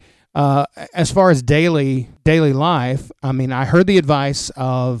be as far as daily life? I mean, I heard the advice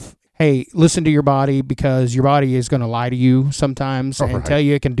of, hey, listen to your body, because your body is going to lie to you sometimes and tell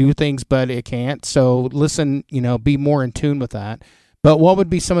you it can do things, but it can't. So listen, be more in tune with that. But what would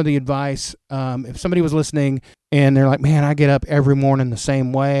be some of the advice if somebody was listening and they're like, man, I get up every morning the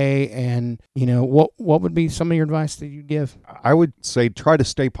same way, and, what would be some of your advice that you'd give? I would say try to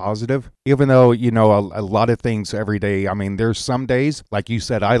stay positive, even though, a lot of things every day. I mean, there's some days, like you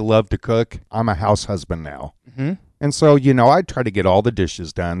said, I love to cook. I'm a house husband now. And so, I try to get all the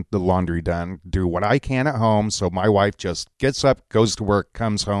dishes done, the laundry done, do what I can at home. So my wife just gets up, goes to work,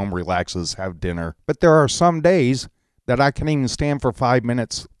 comes home, relaxes, have dinner. But there are some days that I can't even stand for 5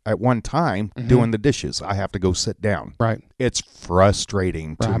 minutes at one time doing the dishes. I have to go sit down. Right. It's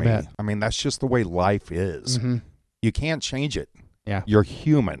frustrating to me. Bet. I mean, that's just the way life is. You can't change it. Yeah. You're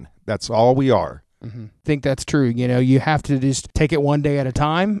human. That's all we are. I think that's true. You have to just take it one day at a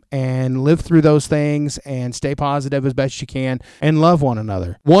time and live through those things and stay positive as best you can and love one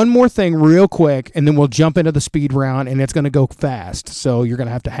another. One more thing real quick, and then we'll jump into the speed round, and it's going to go fast, so you're going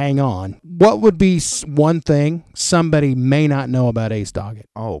to have to hang on. What would be one thing somebody may not know about Ace Doggett?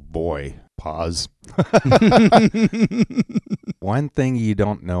 Oh, boy. Pause. One thing you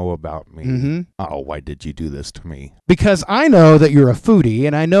don't know about me. Oh, why did you do this to me? Because I know that you're a foodie,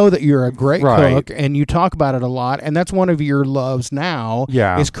 and I know that you're a great cook, and you talk about it a lot, and that's one of your loves now,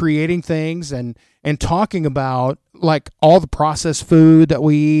 is creating things and talking about like all the processed food that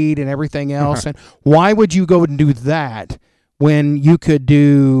we eat and everything else. And why would you go and do that when you could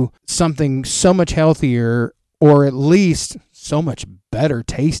do something so much healthier, or at least so much better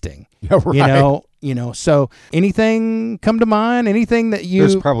tasting? Yeah, right. So anything come to mind? Anything that you...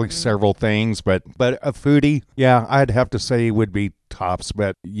 There's probably several things, but a foodie, I'd have to say would be tops,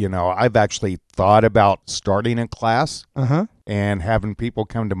 but, I've actually thought about starting a class and having people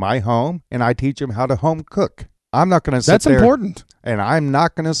come to my home, and I teach them how to home cook. I'm not going to sit there. That's important. And I'm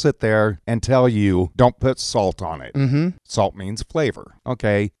not going to sit there and tell you, don't put salt on it. Mm-hmm. Salt means flavor.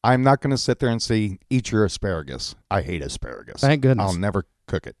 Okay. I'm not going to sit there and say, eat your asparagus. I hate asparagus. Thank goodness. I'll never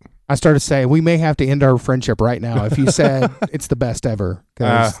cook it. I started to say, we may have to end our friendship right now if you said it's the best ever,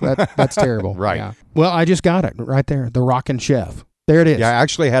 because that's terrible. Right. Yeah. Well, I just got it right there. The Rockin' Chef. There it is. Yeah, I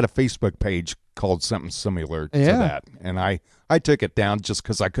actually had a Facebook page called something similar to that. And I took it down just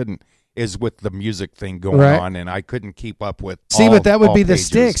because I couldn't. Is with the music thing going on, and I couldn't keep up with. But that would be the pages.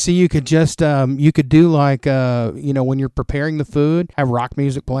 stick. So you could just you could do like when you're preparing the food, have rock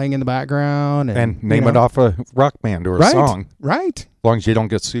music playing in the background, and name it off a rock band or a song. Right. As long as you don't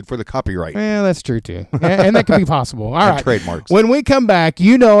get sued for the copyright. Yeah, that's true too, and that could be possible. All right, trademarks. When we come back,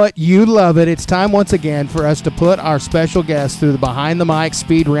 you know it, you love it. It's time once again for us to put our special guest through the Behind the Mic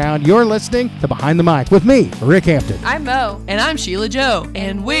speed round. You're listening to Behind the Mic with me, Rick Hampton. I'm Mo. And I'm Sheila Joe.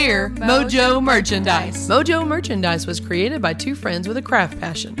 And we're Mojo Merchandise. Mojo Merchandise was created by two friends with a craft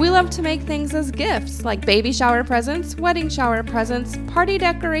passion. We love to make things as gifts, like baby shower presents, wedding shower presents, party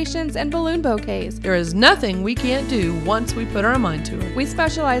decorations, and balloon bouquets. There is nothing we can't do once we put our mind to it. We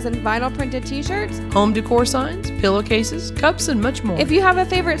specialize in vinyl printed t-shirts, home decor signs, pillowcases, cups, and much more. If you have a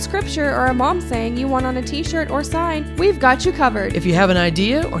favorite scripture or a mom saying you want on a t-shirt or sign, we've got you covered. If you have an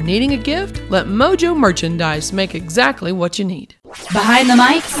idea or needing a gift, let Mojo Merchandise make exactly what you need. Behind the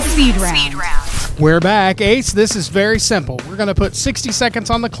Mic speed round. We're back. Ace, this is very simple. We're going to put 60 seconds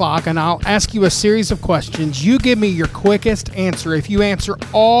on the clock, and I'll ask you a series of questions. You give me your quickest answer. If you answer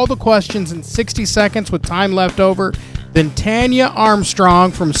all the questions in 60 seconds with time left over, then Tanya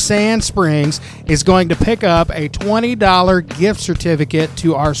Armstrong from Sand Springs is going to pick up a $20 gift certificate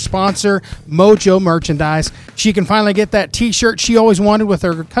to our sponsor, Mojo Merchandise. She can finally get that t-shirt she always wanted with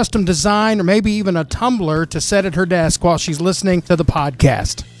her custom design, or maybe even a tumbler to set at her desk while she's listening to the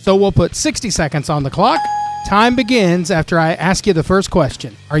podcast. So we'll put 60 seconds on the clock. Time begins after I ask you the first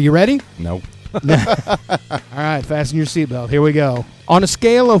question. Are you ready? No. All right, fasten your seatbelt. Here we go. On a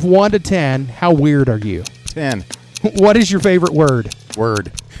scale of 1 to 10, how weird are you? 10. What is your favorite word?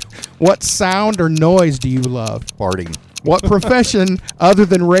 Word. What sound or noise do you love? Farting. What profession other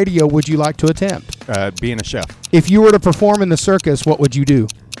than radio would you like to attempt? Being a chef. If you were to perform in the circus, what would you do?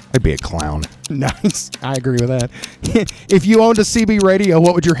 I'd be a clown. Nice. I agree with that. If you owned a CB radio,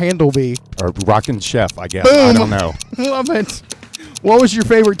 what would your handle be? Or rockin' chef, I guess. Boom. I don't know. Love it. What was your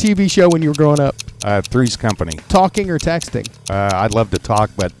favorite TV show when you were growing up? Three's Company. Talking or texting? I'd love to talk,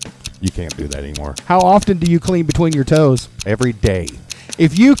 but you can't do that anymore. How often do you clean between your toes? Every day.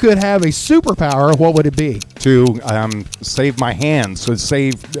 If you could have a superpower, what would it be? To save my hands, so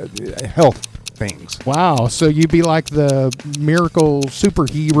save health things. Wow, so you'd be like the miracle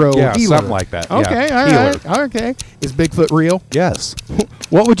superhero healer. Something like that. Okay, yeah. all right. Okay. Is Bigfoot real? Yes.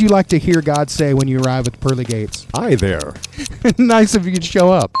 What would you like to hear God say when you arrive at the pearly gates? Hi there. Nice of you to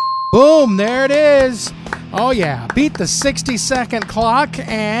show up. Boom, there it is. Oh, yeah. Beat the 60-second clock,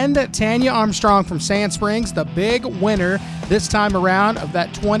 and Tanya Armstrong from Sand Springs, the big winner this time around of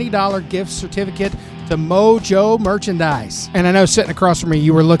that $20 gift certificate to Mojo Merchandise. And I know sitting across from me,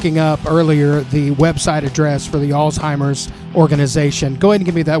 you were looking up earlier the website address for the Alzheimer's organization. Go ahead and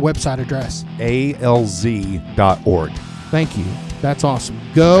give me that website address. ALZ.org. Thank you. That's awesome.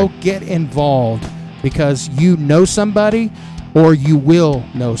 Go get involved, because you know somebody or you will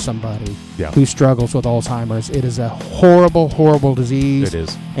know somebody who struggles with Alzheimer's. It is a horrible, horrible disease. It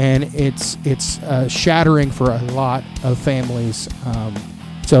is. And it's shattering for a lot of families.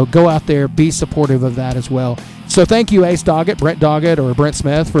 So go out there, be supportive of that as well. So thank you, Ace Doggett, Brent Doggett, or Brent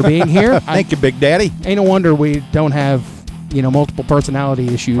Smith, for being here. Thank you, Big Daddy. Ain't no wonder we don't have multiple personality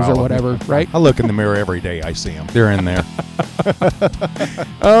issues or whatever, right? I look in the mirror every day. I see them. They're in there.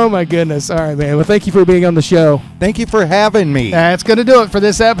 Oh, my goodness. All right, man. Well, thank you for being on the show. Thank you for having me. That's going to do it for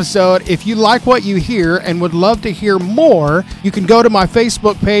this episode. If you like what you hear and would love to hear more, you can go to my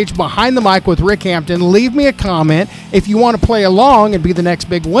Facebook page, Behind the Mic with Rick Hampton. Leave me a comment. If you want to play along and be the next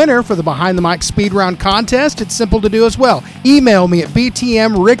big winner for the Behind the Mic Speed Round contest, it's simple to do as well. Email me at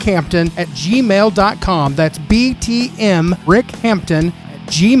btmrickhampton@gmail.com. That's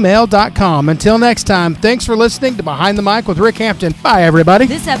btmrickhampton@gmail.com. Until next time, thanks for listening to Behind the Mic with Rick Hampton. Bye, everybody.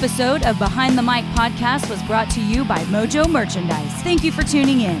 This episode of Behind the Mic podcast was brought to you by Mojo Merchandise. Thank you for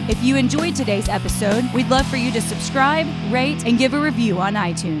tuning in. If you enjoyed today's episode, we'd love for you to subscribe, rate, and give a review on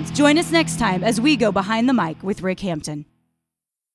iTunes. Join us next time as we go Behind the Mic with Rick Hampton.